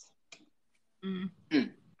jobs.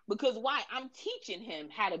 Because why? I'm teaching him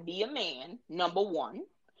how to be a man, number one.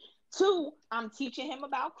 Two, I'm teaching him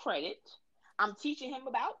about credit. I'm teaching him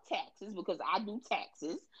about taxes because I do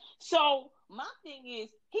taxes. So my thing is,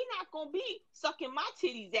 he not going to be sucking my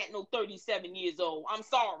titties at no 37 years old. I'm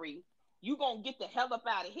sorry. You going to get the hell up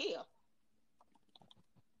out of here.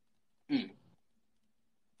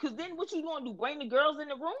 Because then what you going to do? Bring the girls in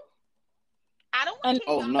the room? I don't want to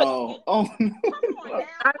Oh, no. Oh, no. Come on now.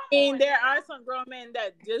 I mean, there are some grown men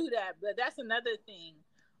that do that, but that's another thing.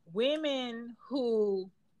 Women who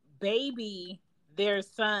baby their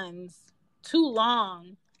sons too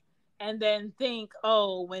long and then think,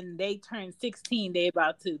 oh, when they turn 16, they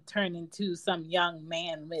about to turn into some young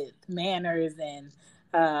man with manners and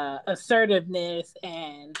assertiveness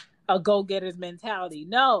and a go-getter's mentality.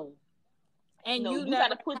 No. And no, you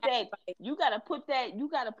gotta put that. You gotta put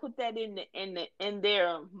that in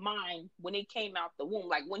their mind when they came out the womb.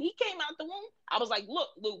 Like when he came out the womb, I was like, "Look,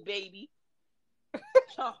 little baby,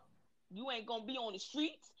 you ain't gonna be on the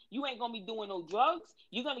streets. You ain't gonna be doing no drugs.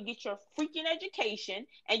 You're gonna get your freaking education,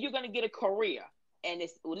 and you're gonna get a career." And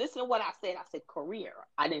listen to what I said. I said career.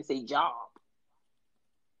 I didn't say job.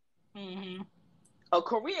 Mm-hmm. A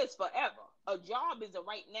career is forever. A job is a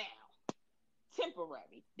right now.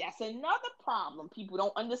 Temporary. That's another problem. People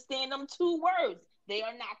don't understand them two words. They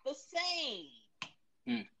are not the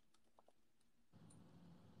same.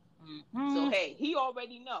 So hey, he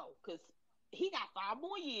already know because he got 5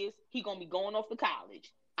 more years. He gonna be going off to college.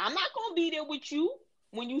 I'm not gonna be there with you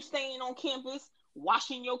when you staying on campus,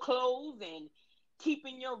 washing your clothes and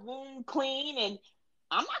keeping your room clean, and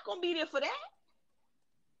I'm not gonna be there for that.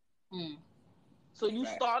 So you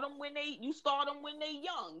start them when they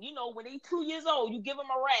young. When they 2 years old, you give them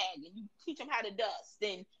a rag and you teach them how to dust.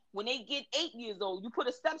 Then when they get 8 years old, you put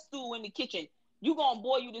a step stool in the kitchen. You gonna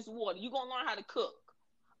boil you this water. You gonna learn how to cook.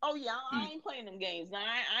 Oh yeah, I ain't playing them games. Now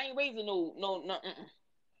I ain't raising no.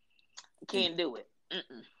 Can't do it.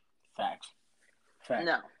 Facts.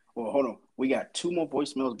 No. Well, hold on. We got 2 more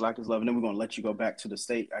voicemails, Black is Love, and then we're gonna let you go back to the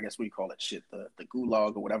state. I guess we call that shit the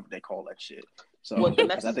gulag or whatever they call that shit. So what the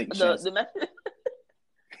message? The message.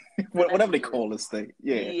 Whatever they call this thing.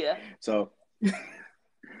 Yeah. So.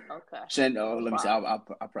 Okay. Shen, let me see. I'll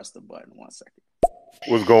press the button 1 second.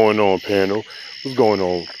 What's going on, panel? What's going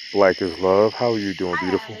on, Black is Love? How are you doing,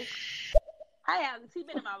 beautiful? Hi, Alex. He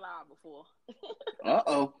been in my live before.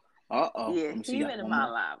 Uh-oh. Yeah, he been in my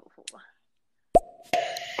live before.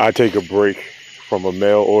 I take a break from a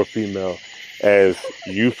male or female as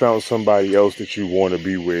you found somebody else that you want to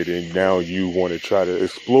be with, and now you want to try to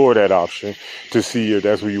explore that option to see if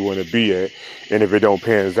that's where you want to be at. And if it don't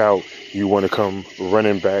pans out, you want to come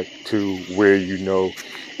running back to where you know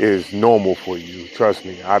is normal for you. Trust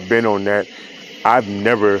me, I've been on that. I've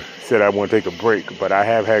never said I want to take a break, but I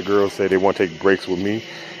have had girls say they want to take breaks with me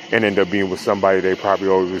and end up being with somebody they probably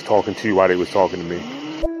always was talking to while they was talking to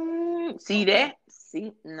me. See that?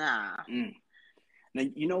 See? Nah. Now,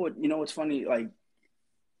 you know what's funny? Like,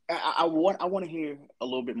 I want to hear a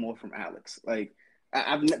little bit more from Alex. Like,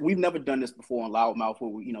 we've never done this before on Loudmouth, where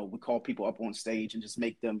we call people up on stage and just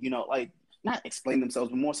make them, like, not explain themselves,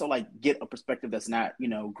 but more so like get a perspective that's not,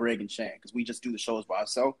 Greg and Shan, because we just do the shows by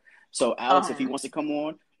ourselves. So Alex, if he wants to come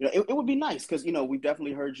on, it would be nice, because we've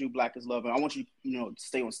definitely heard you, Black is Love, and I want you, to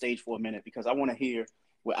stay on stage for a minute, because I want to hear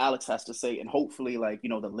what Alex has to say, and hopefully, like,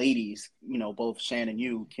 the ladies, both Shan and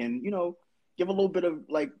you can, give a little bit of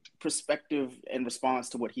like perspective and response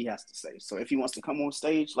to what he has to say. So if he wants to come on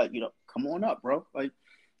stage, like, come on up, bro. Like,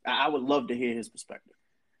 I would love to hear his perspective.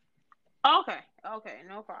 Okay,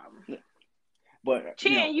 no problem. Yeah. But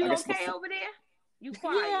Chan, you okay over there? You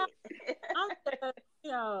quiet?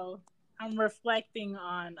 Yeah, I'm reflecting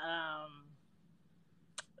on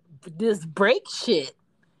this break shit.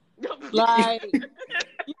 Like,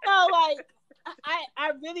 like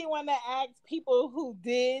I really want to ask people who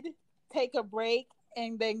did take a break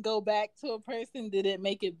and then go back to a person, did it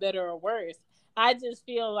make it better or worse? I just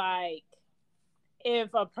feel like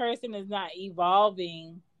if a person is not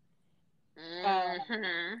evolving,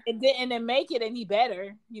 it didn't make it any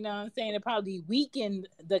better. You know what I'm saying? It probably weakened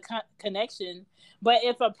the connection. But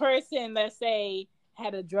if a person, let's say,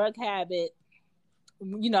 had a drug habit,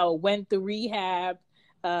 went through rehab,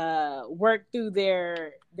 worked through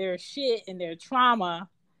their shit and their trauma,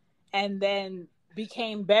 and then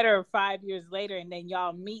became better 5 years later, and then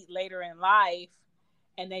y'all meet later in life,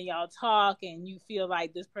 and then y'all talk, and you feel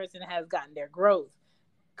like this person has gotten their growth,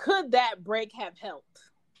 could that break have helped?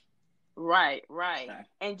 Right.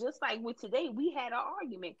 And just like with today, we had an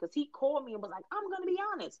argument because he called me and was like, I'm going to be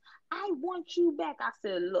honest. I want you back. I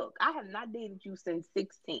said, look, I have not dated you since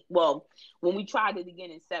 16. Well, when we tried it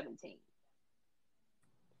again in 17.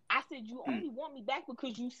 I said, you only want me back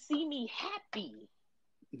because you see me happy.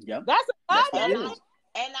 Yep. That's what it is.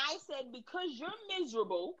 And I said, because you're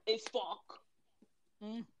miserable as fuck.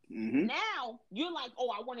 Mm-hmm. Now you're like,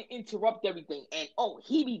 oh, I want to interrupt everything. And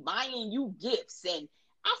he be buying you gifts. And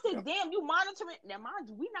I said, damn, you monitoring. Now, mind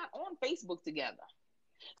you, we're not on Facebook together.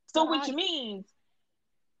 So, which means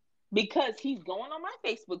because he's going on my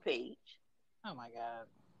Facebook page. Oh, my God.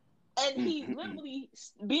 And he's literally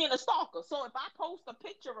being a stalker. So, if I post a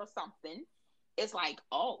picture or something, it's like,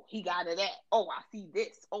 oh, he got it at. Oh, I see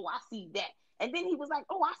this. Oh, I see that. And then he was like,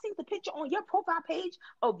 oh, I see the picture on your profile page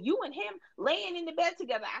of you and him laying in the bed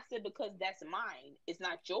together. I said, because that's mine. It's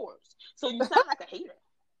not yours. So, you sound like a hater.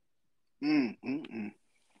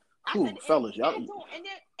 Cool, said, fellas, y'all. And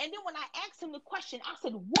then when I asked him the question, I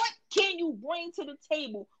said, what can you bring to the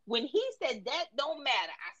table? When he said that don't matter,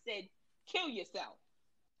 I said, kill yourself.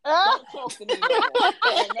 Don't talk to me no more.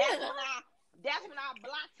 And that's when I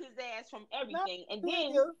blocked his ass from everything. And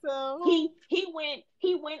then he went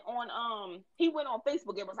on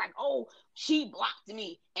Facebook and was like, oh, she blocked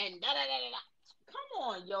me and da da da da da. Come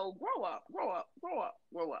on, yo, grow up.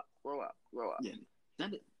 Yeah,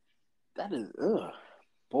 that is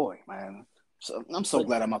boy, man. So I'm so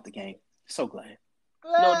glad I'm out the game. So glad.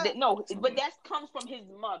 No, but that comes from his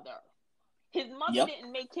mother. His mother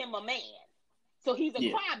didn't make him a man, so he's a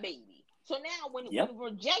crybaby. So now when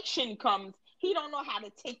rejection comes, he don't know how to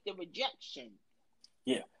take the rejection.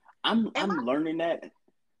 Yeah, I'm learning that,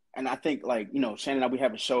 and I think Shannon and I, we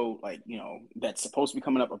have a show that's supposed to be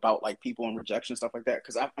coming up about people and rejection, stuff like that.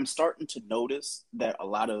 Because I'm starting to notice that a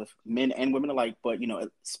lot of men and women alike, but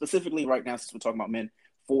specifically right now since we're talking about men.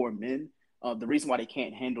 For men, the reason why they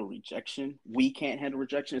can't handle rejection, we can't handle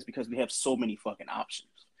rejection, is because we have so many fucking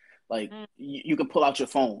options. You can pull out your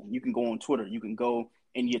phone, you can go on Twitter, you can go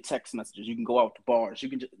in your text messages, you can go out to bars,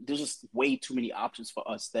 there's just way too many options for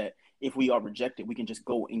us that if we are rejected, we can just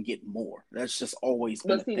go and get more. That's just always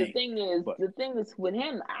been a thing. The thing is with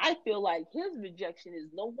him, I feel like his rejection is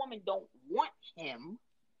no woman don't want him.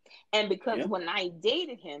 And because when I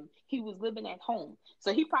dated him, he was living at home.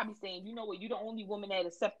 So he probably saying, you know what, you're the only woman that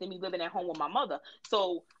accepted me living at home with my mother.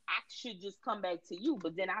 So I should just come back to you.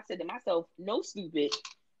 But then I said to myself, no, stupid.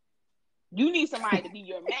 You need somebody to be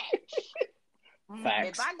your match.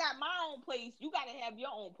 Facts. If I got my own place, you got to have your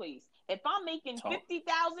own place. If I'm making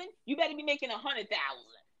 50,000, you better be making 100,000.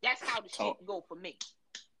 That's how the shit go for me.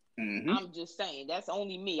 Mm-hmm. I'm just saying, that's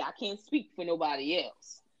only me. I can't speak for nobody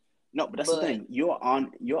else. No, but that's the thing. You're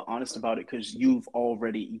honest about it because you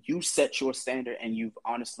set your standard and you've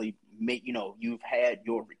honestly you've had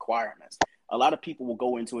your requirements. A lot of people will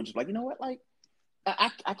go into it just like, you know what,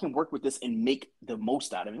 I can work with this and make the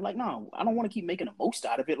most out of it. No, I don't want to keep making the most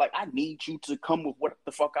out of it. I need you to come with what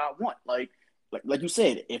the fuck I want. Like you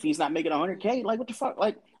said, if he's not making 100K, what the fuck?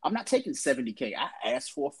 I'm not taking 70K. I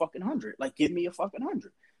asked for a fucking 100. Give me a fucking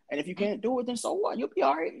 100. And if you can't do it, then so what? You'll be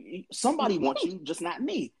all right. Somebody wants you, just not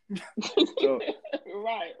me. So,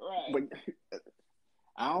 right. But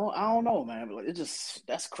I don't know, man. But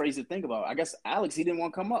that's crazy to think about. I guess Alex, he didn't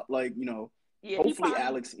want to come up. Hopefully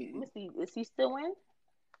Alex. Let's see, is he still in?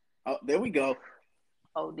 Oh, there we go.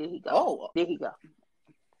 Oh, there he go. Oh, there he go.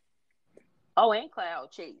 Oh, and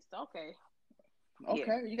Cloud Chase. Okay.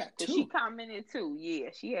 Okay, you got two. She commented too. Yeah,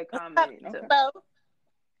 she had commented too.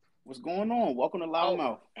 What's going on? Welcome to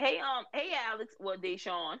Loudmouth. Hey, Alex. Well,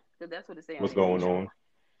 Deshaun, because that's what it's saying. What's going on?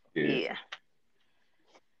 Yeah.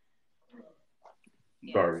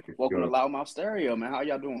 Sorry. Welcome to Loudmouth Stereo, man. How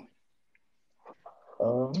y'all doing?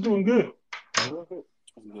 I'm doing good.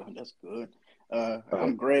 That's good.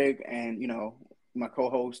 I'm Greg, and my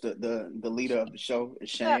co-host, the leader of the show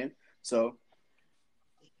is Shan. So.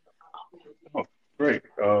 Oh, great.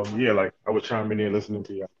 I was chiming in, listening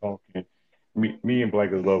to y'all talking. Me and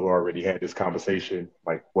Black is Love already had this conversation,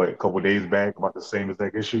 a couple days back about the same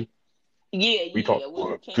exact issue. Yeah, We talked when for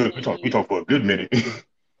you a came good. in We here. talked for a good minute.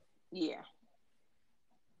 Yeah.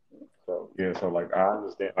 So yeah, so like I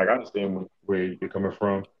understand where you're coming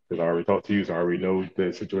from because I already talked to you, so I already know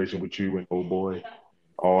the situation with you and old boy,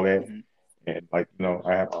 all that, Mm-hmm. and like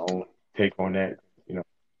I have my own take on that. You know,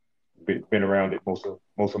 been around it most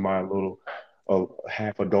of my little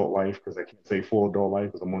half adult life because I can't say full adult life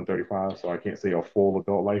because I'm only 35, so I can't say a full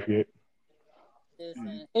adult life yet.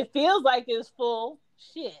 Listen, it feels like it's full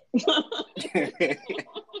shit.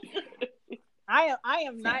 I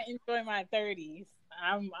am not enjoying my 30s.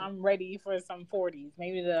 I'm ready for some 40s.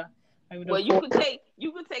 Maybe the Well, you 40s. could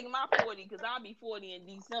take my 40 because I'll be 40 in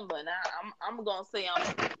December, and I'm gonna say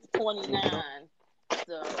I'm 29.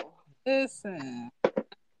 So Listen.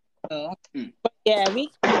 So, Mm. but yeah,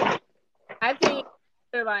 I think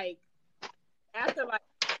after like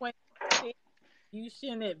 26, you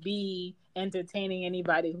shouldn't be entertaining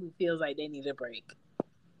anybody who feels like they need a break.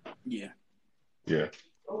 Yeah. Yeah.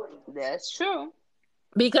 that's true.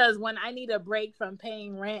 Because when I need a break from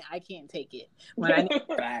paying rent, I can't take it. When I need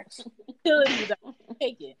Facts. utilities, I can't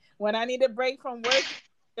take it. When I need a break from work,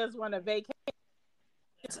 I just want to vacate.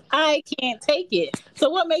 I can't take it. So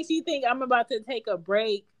what makes you think I'm about to take a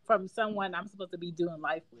break from someone I'm supposed to be doing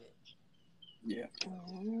life with? Yeah.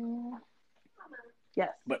 Yes.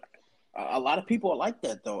 But a lot of people are like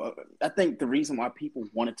that, though. I think the reason why people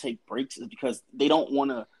want to take breaks is because they don't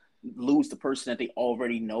want to lose the person that they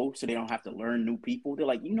already know, so they don't have to learn new people. They're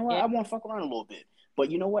like, you know what, Yeah. I want to fuck around a little bit,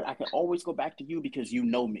 but you know what, I can always go back to you because you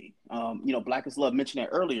know me. Black as Love mentioned that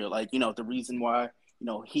earlier. Like, the reason why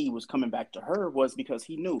he was coming back to her was because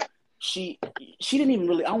he knew she didn't even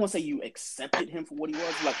really. I don't want to say you accepted him for what he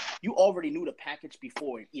was. Like, you already knew the package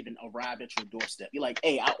before it even arrived at your doorstep. You're like,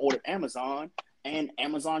 hey, I ordered Amazon and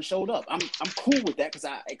Amazon showed up. I'm cool with that because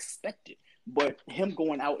I expect it. But him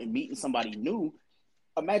going out and meeting somebody new,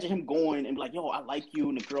 imagine him going and be like, yo, I like you,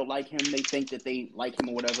 and the girl like him. They think that they like him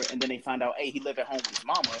or whatever, and then they find out, hey, he live at home with his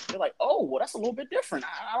mama. They're like, oh, well, that's a little bit different.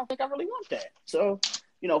 I don't think I really want that. So,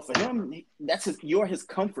 for him, you're his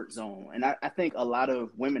comfort zone, and I think a lot of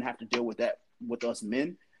women have to deal with that with us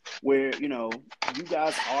men, where you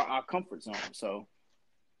guys are our comfort zone. So,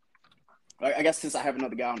 I guess since I have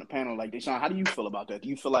another guy on the panel, like Deshaun, how do you feel about that? Do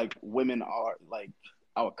you feel like women are like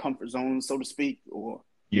our comfort zone, so to speak, or?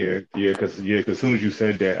 Because as soon as you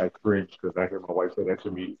said that, I cringed because I hear my wife say that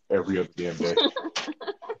to me every other damn day.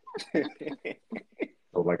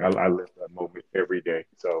 So like I live that moment every day.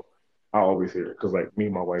 So I always hear it because like me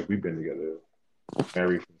and my wife, we've been together,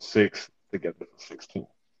 married from 6, together for 16.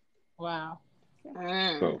 Wow.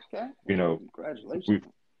 So Okay. we Congratulations.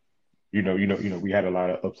 we had a lot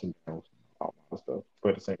of ups and downs, all that stuff. But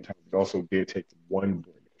at the same time, we also did take one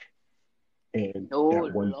break, and Oh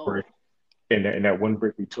that one Lord. break, and that one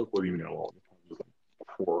break we took wasn't even that long. It was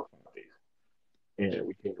like 4 or 5 days, and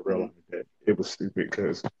we came to realize that it was stupid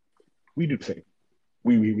because we do the same.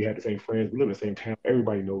 We had the same friends. We live in the same town.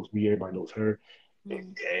 Everybody knows me. Everybody knows her.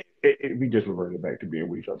 We just reverted back to being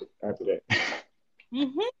with each other after that.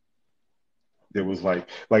 Mm-hmm. It was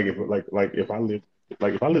if I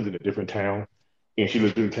lived in a different town and she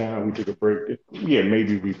lived in the town, we took a break. Yeah,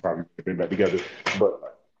 maybe we probably would have been back together.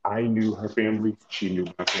 But I knew her family. She knew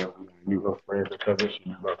my family. I knew her friends and cousins. She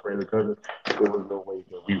knew my friends and cousins. There was no way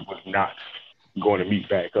that we would not going to meet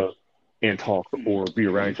back up and talk or be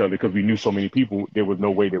around each other because we knew so many people. There was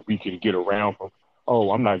no way that we can get around from.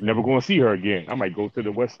 Oh, I'm not never going to see her again. I might go to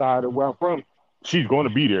the west side of where I'm from. She's going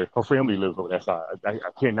to be there. Her family lives on that side. I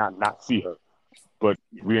cannot not see her. But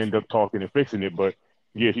we end up talking and fixing it. But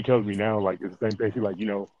yeah, she tells me now like it's the same thing. She's like,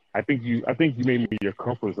 I think you made me your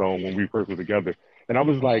comfort zone when we first were together. And I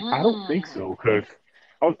was like, I don't think so, because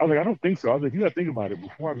I was like, I don't think so. I was like, you gotta think about it.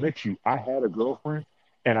 Before I met you, I had a girlfriend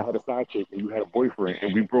and I had a side chick, and you had a boyfriend,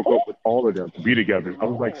 and we broke up with all of them to be together. I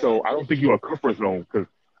was like, so I don't think you're a comfort zone because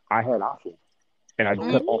I had options and I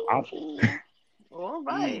cut off options. All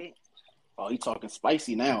right. Oh, you talking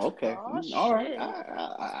spicy now? Okay, Oh all right, shit.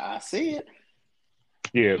 I see it.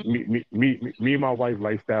 Yeah, me and my wife's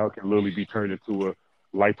lifestyle can literally be turned into a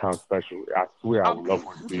lifetime special. I swear I would love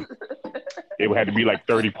for it to be. It would have to be like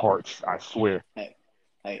 30 parts. I swear. Hey,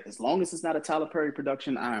 as long as it's not a Tyler Perry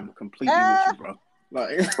production, I am completely with you, bro.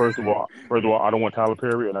 Like, First of all, I don't want Tyler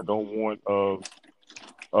Perry, and I don't want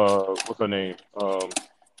what's her name?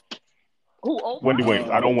 Who Wendy Oprah? Williams.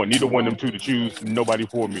 I don't want neither one of them two to Wendy choose Williams. nobody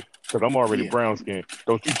for me because I'm already yeah. brown skinned.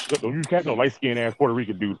 Don't you cast no light skinned ass Puerto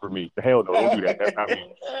Rican dude for me. The hell no, don't do that. That's not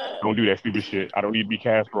me. Don't do that stupid shit. I don't need to be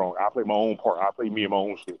cast wrong. I play my own part. I play me in my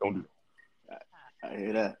own shit. Don't do that. I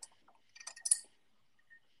hear that.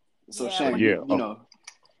 So Yeah, But Shane, yeah, you know,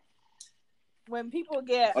 when people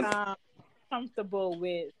get uh, comfortable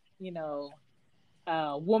with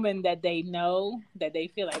woman that they know that they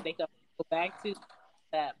feel like they can go back to,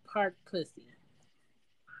 that park pussy.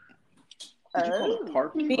 Did you call it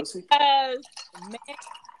park pussy? Because men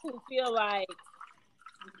who feel like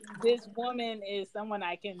this woman is someone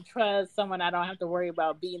I can trust, someone I don't have to worry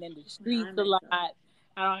about being in the streets a lot.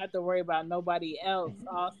 I don't have to worry about nobody else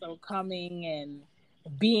also coming and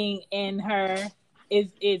being in her.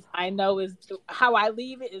 Is I know is how I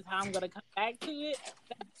leave it is how I'm gonna come back to it.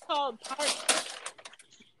 That's called park.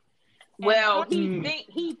 Well,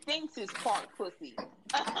 he thinks it's park pussy.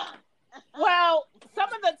 Well, some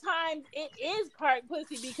of the times it is park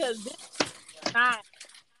pussy because this is not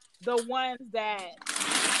the ones that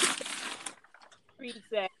streets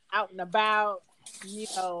that out and about.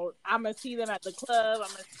 I'm gonna see them at the club.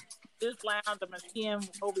 I'm gonna see this lounge. I'm gonna see him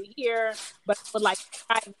over here. But like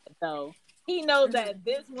private though, he knows that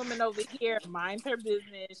this woman over here minds her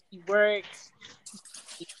business. She works,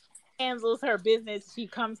 she handles her business. She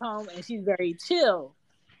comes home and she's very chill.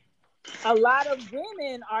 A lot of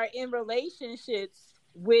women are in relationships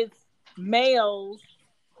with males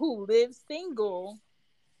who live single,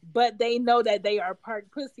 but they know that they are park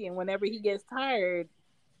pussy, and whenever he gets tired,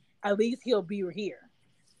 at least he'll be here.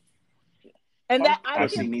 And park that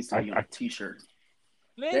pussy needs to be on a t-shirt.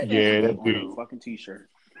 Listen, that on a fucking t-shirt.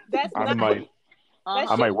 That's I not.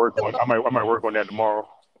 might work on that tomorrow.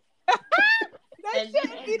 That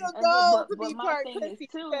shouldn't be the goal to be park pussy.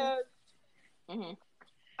 Mm-hmm.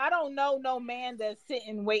 I don't know no man that's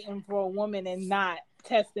sitting waiting for a woman and not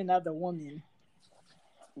testing other women.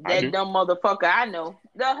 That dumb motherfucker I know.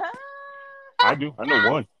 I do. I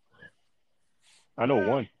know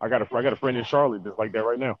one. I got a friend in Charlotte that's like that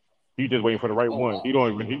right now. He's just waiting for the right one. Wow. He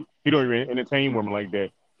don't even entertain women like that.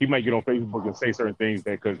 He might get on Facebook and say certain things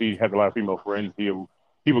that because he has a lot of female friends. People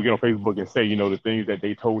get on Facebook and say the things that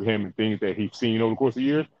they told him and things that he's seen over the course of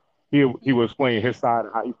years. He will explain his side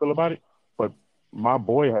and how he feel about it. But my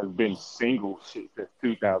boy has been single since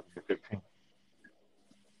 2015.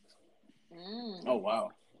 Oh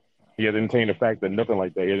wow. He has entertained the fact that nothing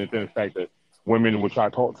like that. He has entertained the fact that women will try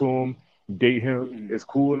to talk to him, date him. It's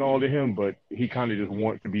cool and all to him, but he kind of just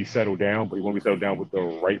wants to be settled down. But he won't be settled down with the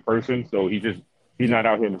right person. So he's not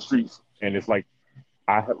out here in the streets. And it's like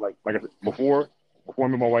I had like I said before I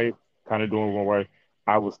met my wife, kind of doing with my wife.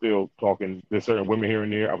 I was still talking to certain women here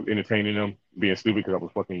and there. I was entertaining them, being stupid because I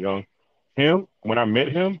was fucking young. Him, when I met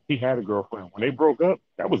him, he had a girlfriend. When they broke up,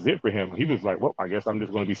 that was it for him. He was like, well, I guess I'm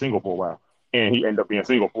just going to be single for a while. And he ended up being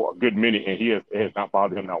single for a good minute, and it has not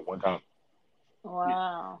bothered him not one time.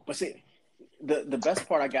 Wow. But see, the best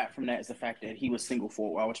part I got from that is the fact that he was single for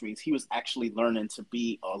a while, which means he was actually learning to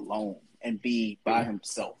be alone and be by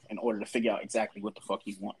himself in order to figure out exactly what the fuck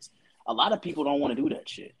he wants. A lot of people don't want to do that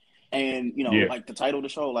shit. And, like the title of the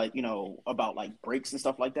show, like, about like breaks and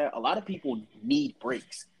stuff like that. A lot of people need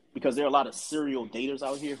breaks because there are a lot of serial daters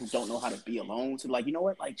out here who don't know how to be alone. So like, you know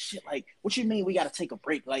what? Like, shit, like, what you mean we got to take a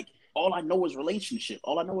break? Like, all I know is relationship.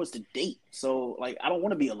 All I know is to date. So like, I don't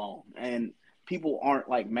want to be alone. And people aren't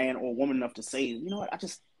like man or woman enough to say, you know what?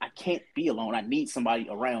 I can't be alone. I need somebody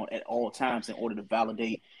around at all times in order to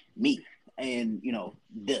validate me and,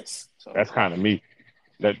 this. So that's kind of me.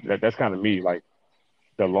 That's kind of me. Like,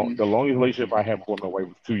 the longest relationship I had with my wife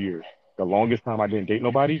was 2 years. The longest time I didn't date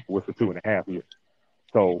nobody was for 2.5 years.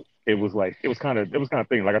 So it was kind of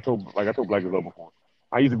thing. Like I told Black Love before.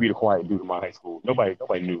 I used to be the quiet dude in my high school. Nobody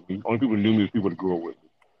knew me. Only people who knew me was people that grew up with me.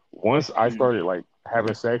 Once I started like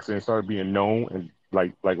having sex and started being known and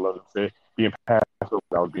like Love said, being passed over,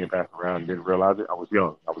 I was being passed around and didn't realize it. I was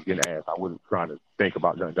young. I was getting ass. I wasn't trying to think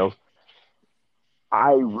about nothing else.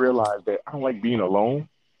 I realized that I don't like being alone.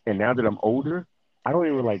 And now that I'm older, I don't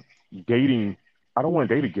even like dating. I don't want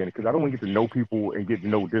to date again because I don't want to get to know people and get to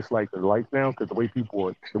know dislikes and likes now because the way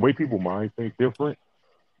people mind things different.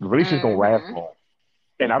 The relationship don't last long.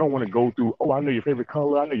 And I don't want to go through, I know your favorite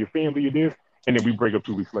color, I know your family, you're this, and then we break up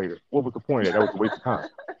 2 weeks later. What was the point of that? That was a waste of time.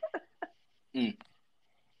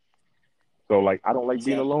 So like I don't like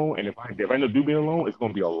being alone, and if I end up being alone, it's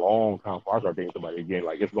gonna be a long time before I start dating somebody again.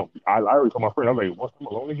 Like it's gonna be I already told my friend, I was like, once I'm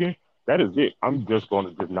alone again, that is it. I'm just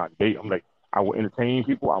gonna just not date. I'm like, I will entertain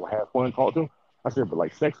people, I will have fun, talk to them. I said, but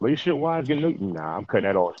like sex, relationship wise, nah, I'm cutting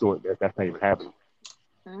that all short. That's not even happening.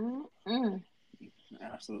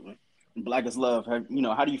 Absolutely. Black is love. How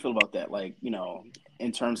do you feel about that? Like,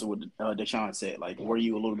 in terms of what Deshaun said, like, were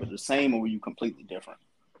you a little bit the same or were you completely different?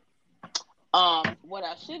 What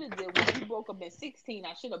I should have did when we broke up in 16,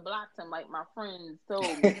 I should have blocked him like my friends told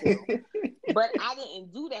me to. But I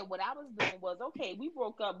didn't do that. What I was doing was, okay, we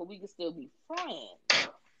broke up, but we could still be friends.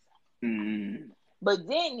 But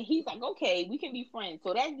then he's like, okay, we can be friends.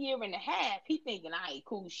 So that year and a half, he thinking, all right,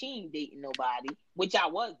 cool, she ain't dating nobody, which I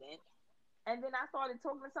wasn't. And then I started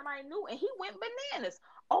talking to somebody new, and he went bananas.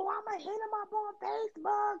 Oh, I'm going to hit him up on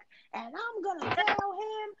Facebook, and I'm going to tell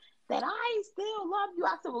him that I still love you.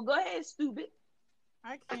 I said, well, go ahead, stupid.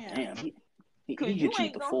 I can't. Damn, he hit you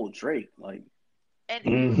with the full Drake. Like, and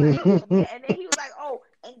he was like, yeah, and then he was like, oh,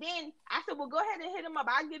 and then I said, well, go ahead and hit him up.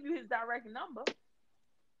 I'll give you his direct number.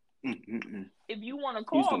 If you want to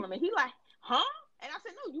call him. And he like, huh? And I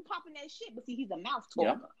said, no, you popping that shit. But see, he's a mouth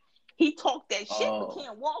talker. Yeah. He talked that shit, but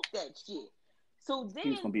can't walk that shit. So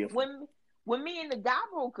then when me and the guy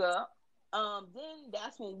broke up, then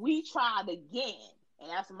that's when we tried again. And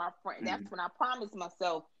that's when my friend, that's when I promised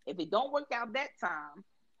myself, if it don't work out that time,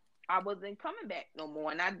 I wasn't coming back no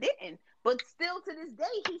more. And I didn't. But still to this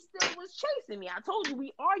day, he still was chasing me. I told you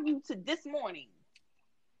we argued to this morning.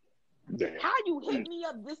 Damn. How you hit me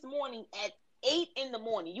up this morning at 8 in the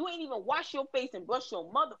morning? You ain't even wash your face and brush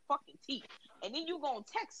your motherfucking teeth. And then you gonna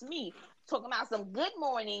text me talking about some good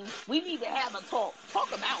morning. We need to have a talk. Talk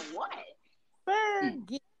about what?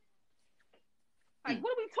 Like,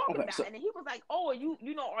 what are we talking about? And then he was like, oh, are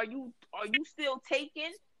you still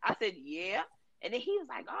taken? I said, yeah. And then he was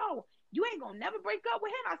like, oh, you ain't gonna never break up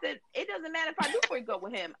with him. I said, it doesn't matter if I do break up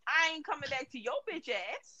with him. I ain't coming back to your bitch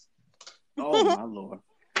ass. Oh my lord.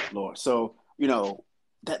 So,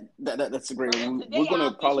 that's a great one. We're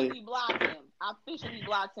gonna probably block him. I officially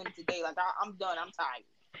blocked him today. Like, I'm done. I'm tired.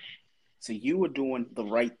 So you were doing the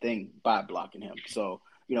right thing by blocking him. So,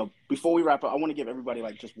 before we wrap up, I want to give everybody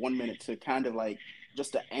like just 1 minute to kind of like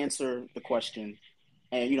just to answer the question,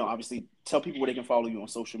 and obviously tell people where they can follow you on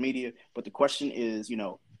social media. But the question is,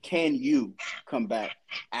 can you come back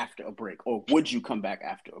after a break, or would you come back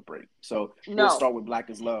after a break? So we'll start with Black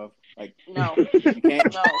is Love. Like, no, you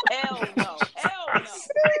can't. No, hell no.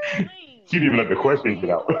 Please. She didn't even let the question get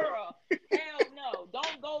out. Girl, hell no.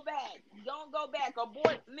 Don't go back.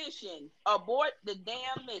 Abort mission. Abort the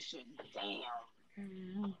damn mission.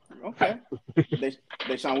 Damn. Okay.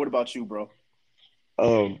 Deshaun, what about you, bro?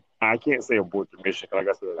 I can't say abort the mission. Like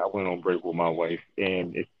I said, I went on break with my wife,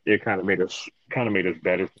 and it kind of made us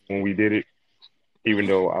better when we did it. Even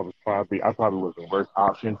though I probably was the worst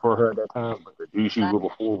option for her at that time, but the dude she was with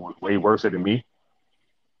before was way worse than me.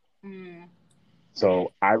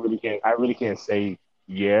 So I really can't say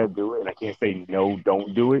yeah, do it, and I can't say no,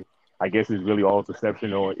 don't do it. I guess it's really all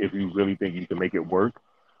perception, or if you really think you can make it work,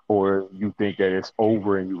 or you think that it's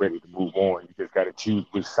over and you're ready to move on. You just got to choose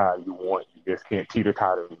which side you want. You just can't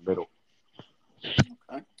teeter-totter in the middle.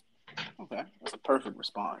 Okay, that's a perfect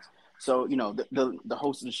response. So, the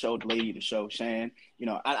host of the show, the lady of the show, Shan,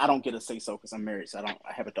 I don't get to say so because I'm married, so I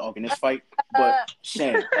have a dog in this fight. But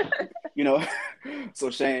Shan, so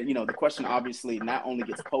Shan, the question obviously not only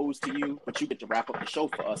gets posed to you, but you get to wrap up the show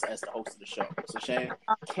for us as the host of the show. So Shan,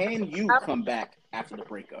 can you come back after the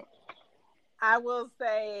breakup? I will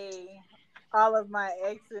say all of my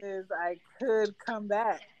exes, I could come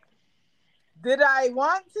back. Did I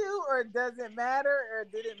want to, or does it matter, or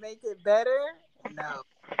did it make it better? No.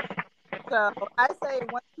 So I say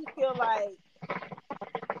once you feel like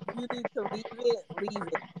you need to leave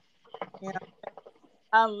it.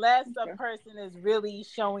 Unless a person is really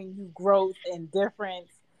showing you growth and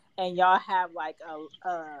difference, and y'all have like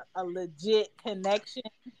a legit connection,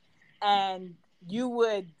 and you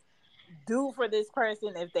would do for this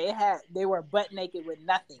person if they were butt naked with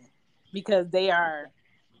nothing, because they are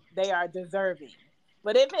deserving.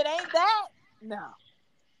 But if it ain't that, no.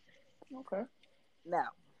 Okay. No.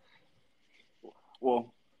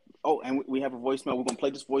 Well, and we have a voicemail. We're gonna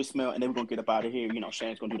play this voicemail, and then we're gonna get up out of here.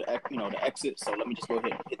 Shan's gonna do the exit. So let me just go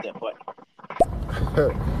ahead and hit that button.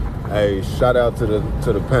 Hey, shout out to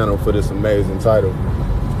the panel for this amazing title.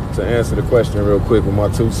 To answer the question real quick with my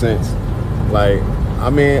 2 cents, like,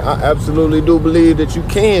 I mean, I absolutely do believe that you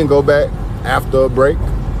can go back after a break,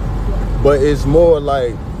 but it's more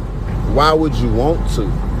like, why would you want to?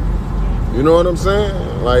 You know what I'm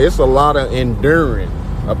saying? Like, it's a lot of enduring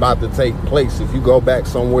about to take place if you go back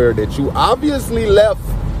somewhere that you obviously left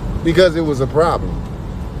because it was a problem.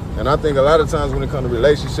 And I think a lot of times when it comes to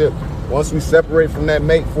relationship, once we separate from that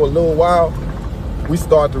mate for a little while, we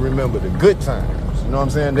start to remember the good times. You know what I'm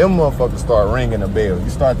saying? Them motherfuckers start ringing a bell. You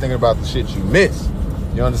start thinking about the shit you miss.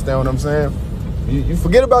 You understand what I'm saying? You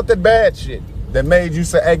forget about that bad shit that made you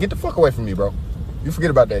say, hey, get the fuck away from me, bro. You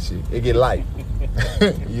forget about that shit. It get light.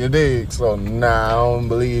 You dig? So nah, I don't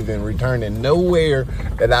believe in returning nowhere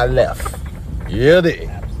that I left. You dig?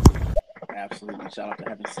 Absolutely. Shout out to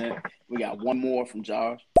Heaven Sent. We got one more from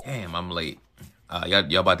Josh. Damn, I'm late.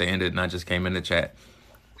 Y'all about to end it, and I just came in the chat.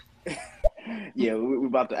 Yeah, we're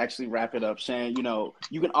about to actually wrap it up. Shan,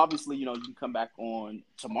 you can obviously, you can come back on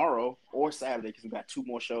tomorrow or Saturday because we got 2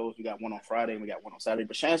 more shows. We got one on Friday and we got one on Saturday.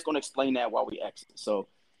 But Shan's going to explain that while we exit. So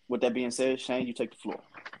with that being said, Shan, you take the floor.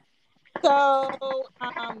 So,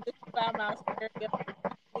 this is Loudmouth Stereo.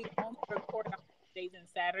 We only record on Wednesdays and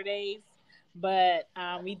Saturdays, but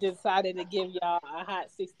we decided to give y'all a hot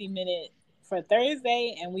 60-minute for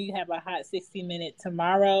Thursday, and we have a hot 60-minute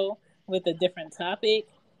tomorrow with a different topic.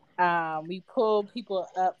 We pull people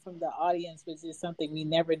up from the audience, which is something we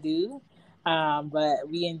never do, but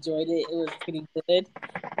we enjoyed it. It was pretty good.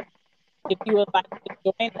 If you would like to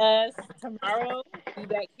join us tomorrow, be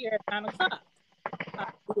back here at 9 o'clock.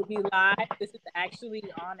 We will be live. This is actually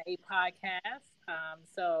on a podcast.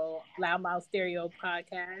 So Loudmouth Stereo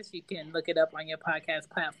Podcast. You can look it up on your podcast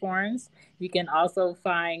platforms. You can also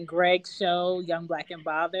find Greg's show, Young Black and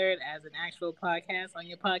Bothered, as an actual podcast on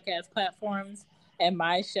your podcast platforms. And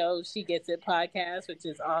my show, She Gets It Podcast, which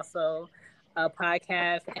is also a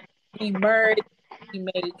podcast. And we merge, we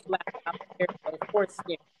make Loudmouth Stereo Sports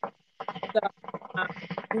Stereo. So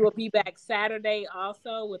we will be back Saturday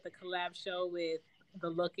also with a collab show with The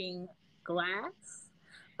Looking Glass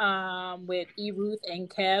with E. Ruth and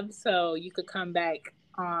Kev. So you could come back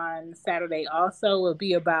on Saturday also. It'll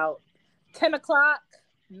be about 10 o'clock,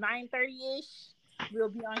 9:30-ish. We'll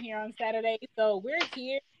be on here on Saturday. So we're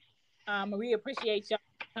here. We appreciate y'all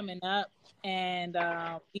coming up. And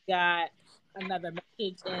we got another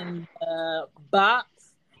message in the box.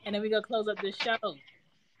 And then we're going to close up the show.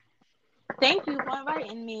 Thank you for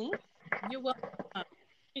inviting me. You're welcome.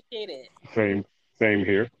 Appreciate it. Same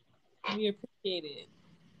here. We appreciate it.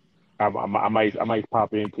 I might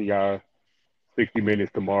pop into y'all 60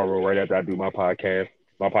 minutes tomorrow right after I do my podcast.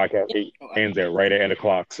 My podcast ends right at 8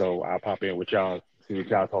 o'clock, so I'll pop in with y'all, see what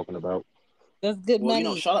y'all talking about. That's good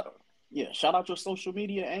money. Shout out your social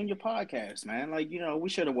media and your podcast, man. Like, we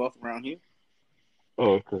share the wealth around here.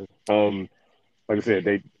 Oh, okay. Like I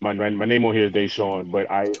said, my name on here is Deshaun, but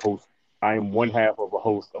I am one half of a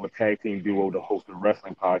host of a tag team duo to host a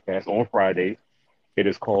wrestling podcast on Fridays. It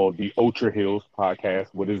is called the Ultra Hills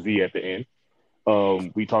Podcast with a Z at the end.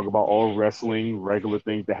 We talk about all wrestling, regular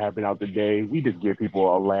things that happen out the day. We just give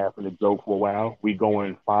people a laugh and a joke for a while. We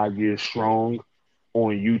going 5 years strong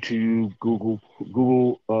on YouTube, Google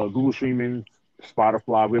streaming,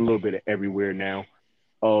 Spotify. We're a little bit of everywhere now.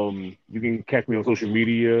 You can catch me on social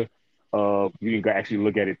media. You can actually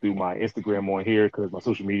look at it through my Instagram on here because my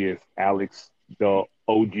social media is Alex the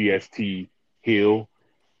OGST Hill,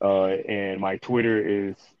 and my Twitter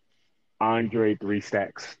is Andre 3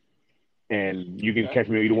 Stacks. And you can catch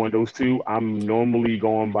me on either one of those two. I'm normally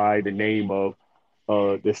going by the name of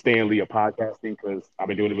the Stanley of podcasting because I've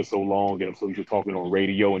been doing it for so long and I'm so used to talking on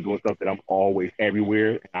radio and doing stuff that I'm always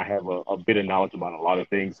everywhere. And I have a bit of knowledge about a lot of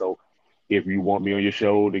things. So if you want me on your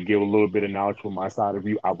show to give a little bit of knowledge from my side of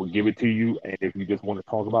you, I will give it to you. And if you just want to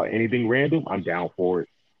talk about anything random, I'm down for it.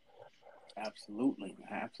 Absolutely.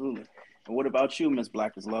 And what about you, Miss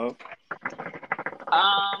Black is Love?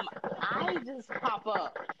 I just pop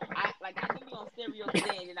up. I can be on stereo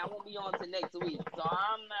today, and I won't be on till next week. So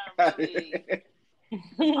I'm not really a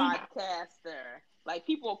podcaster. Like,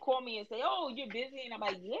 people call me and say, "Oh, you're busy," and I'm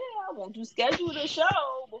like, "Yeah, I want to schedule the show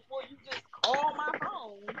before you just call my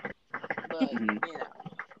phone." But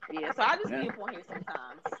yeah. So I just be up on here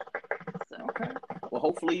sometimes. So. Okay. Well,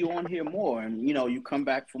 hopefully you're on here more, and you come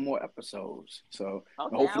back for more episodes. So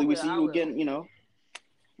hopefully we see you again.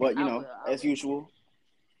 But as usual,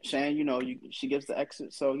 Shan, she gives the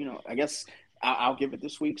exit. So I guess I'll give it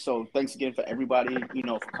this week. So thanks again for everybody,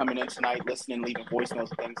 for coming in tonight, listening, leaving voicemails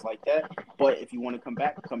and things like that. But if you want to come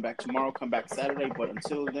back tomorrow, come back Saturday. But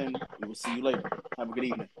until then, we will see you later. Have a good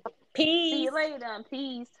evening. Peace. See you later.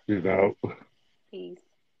 Peace. Peace out. Peace.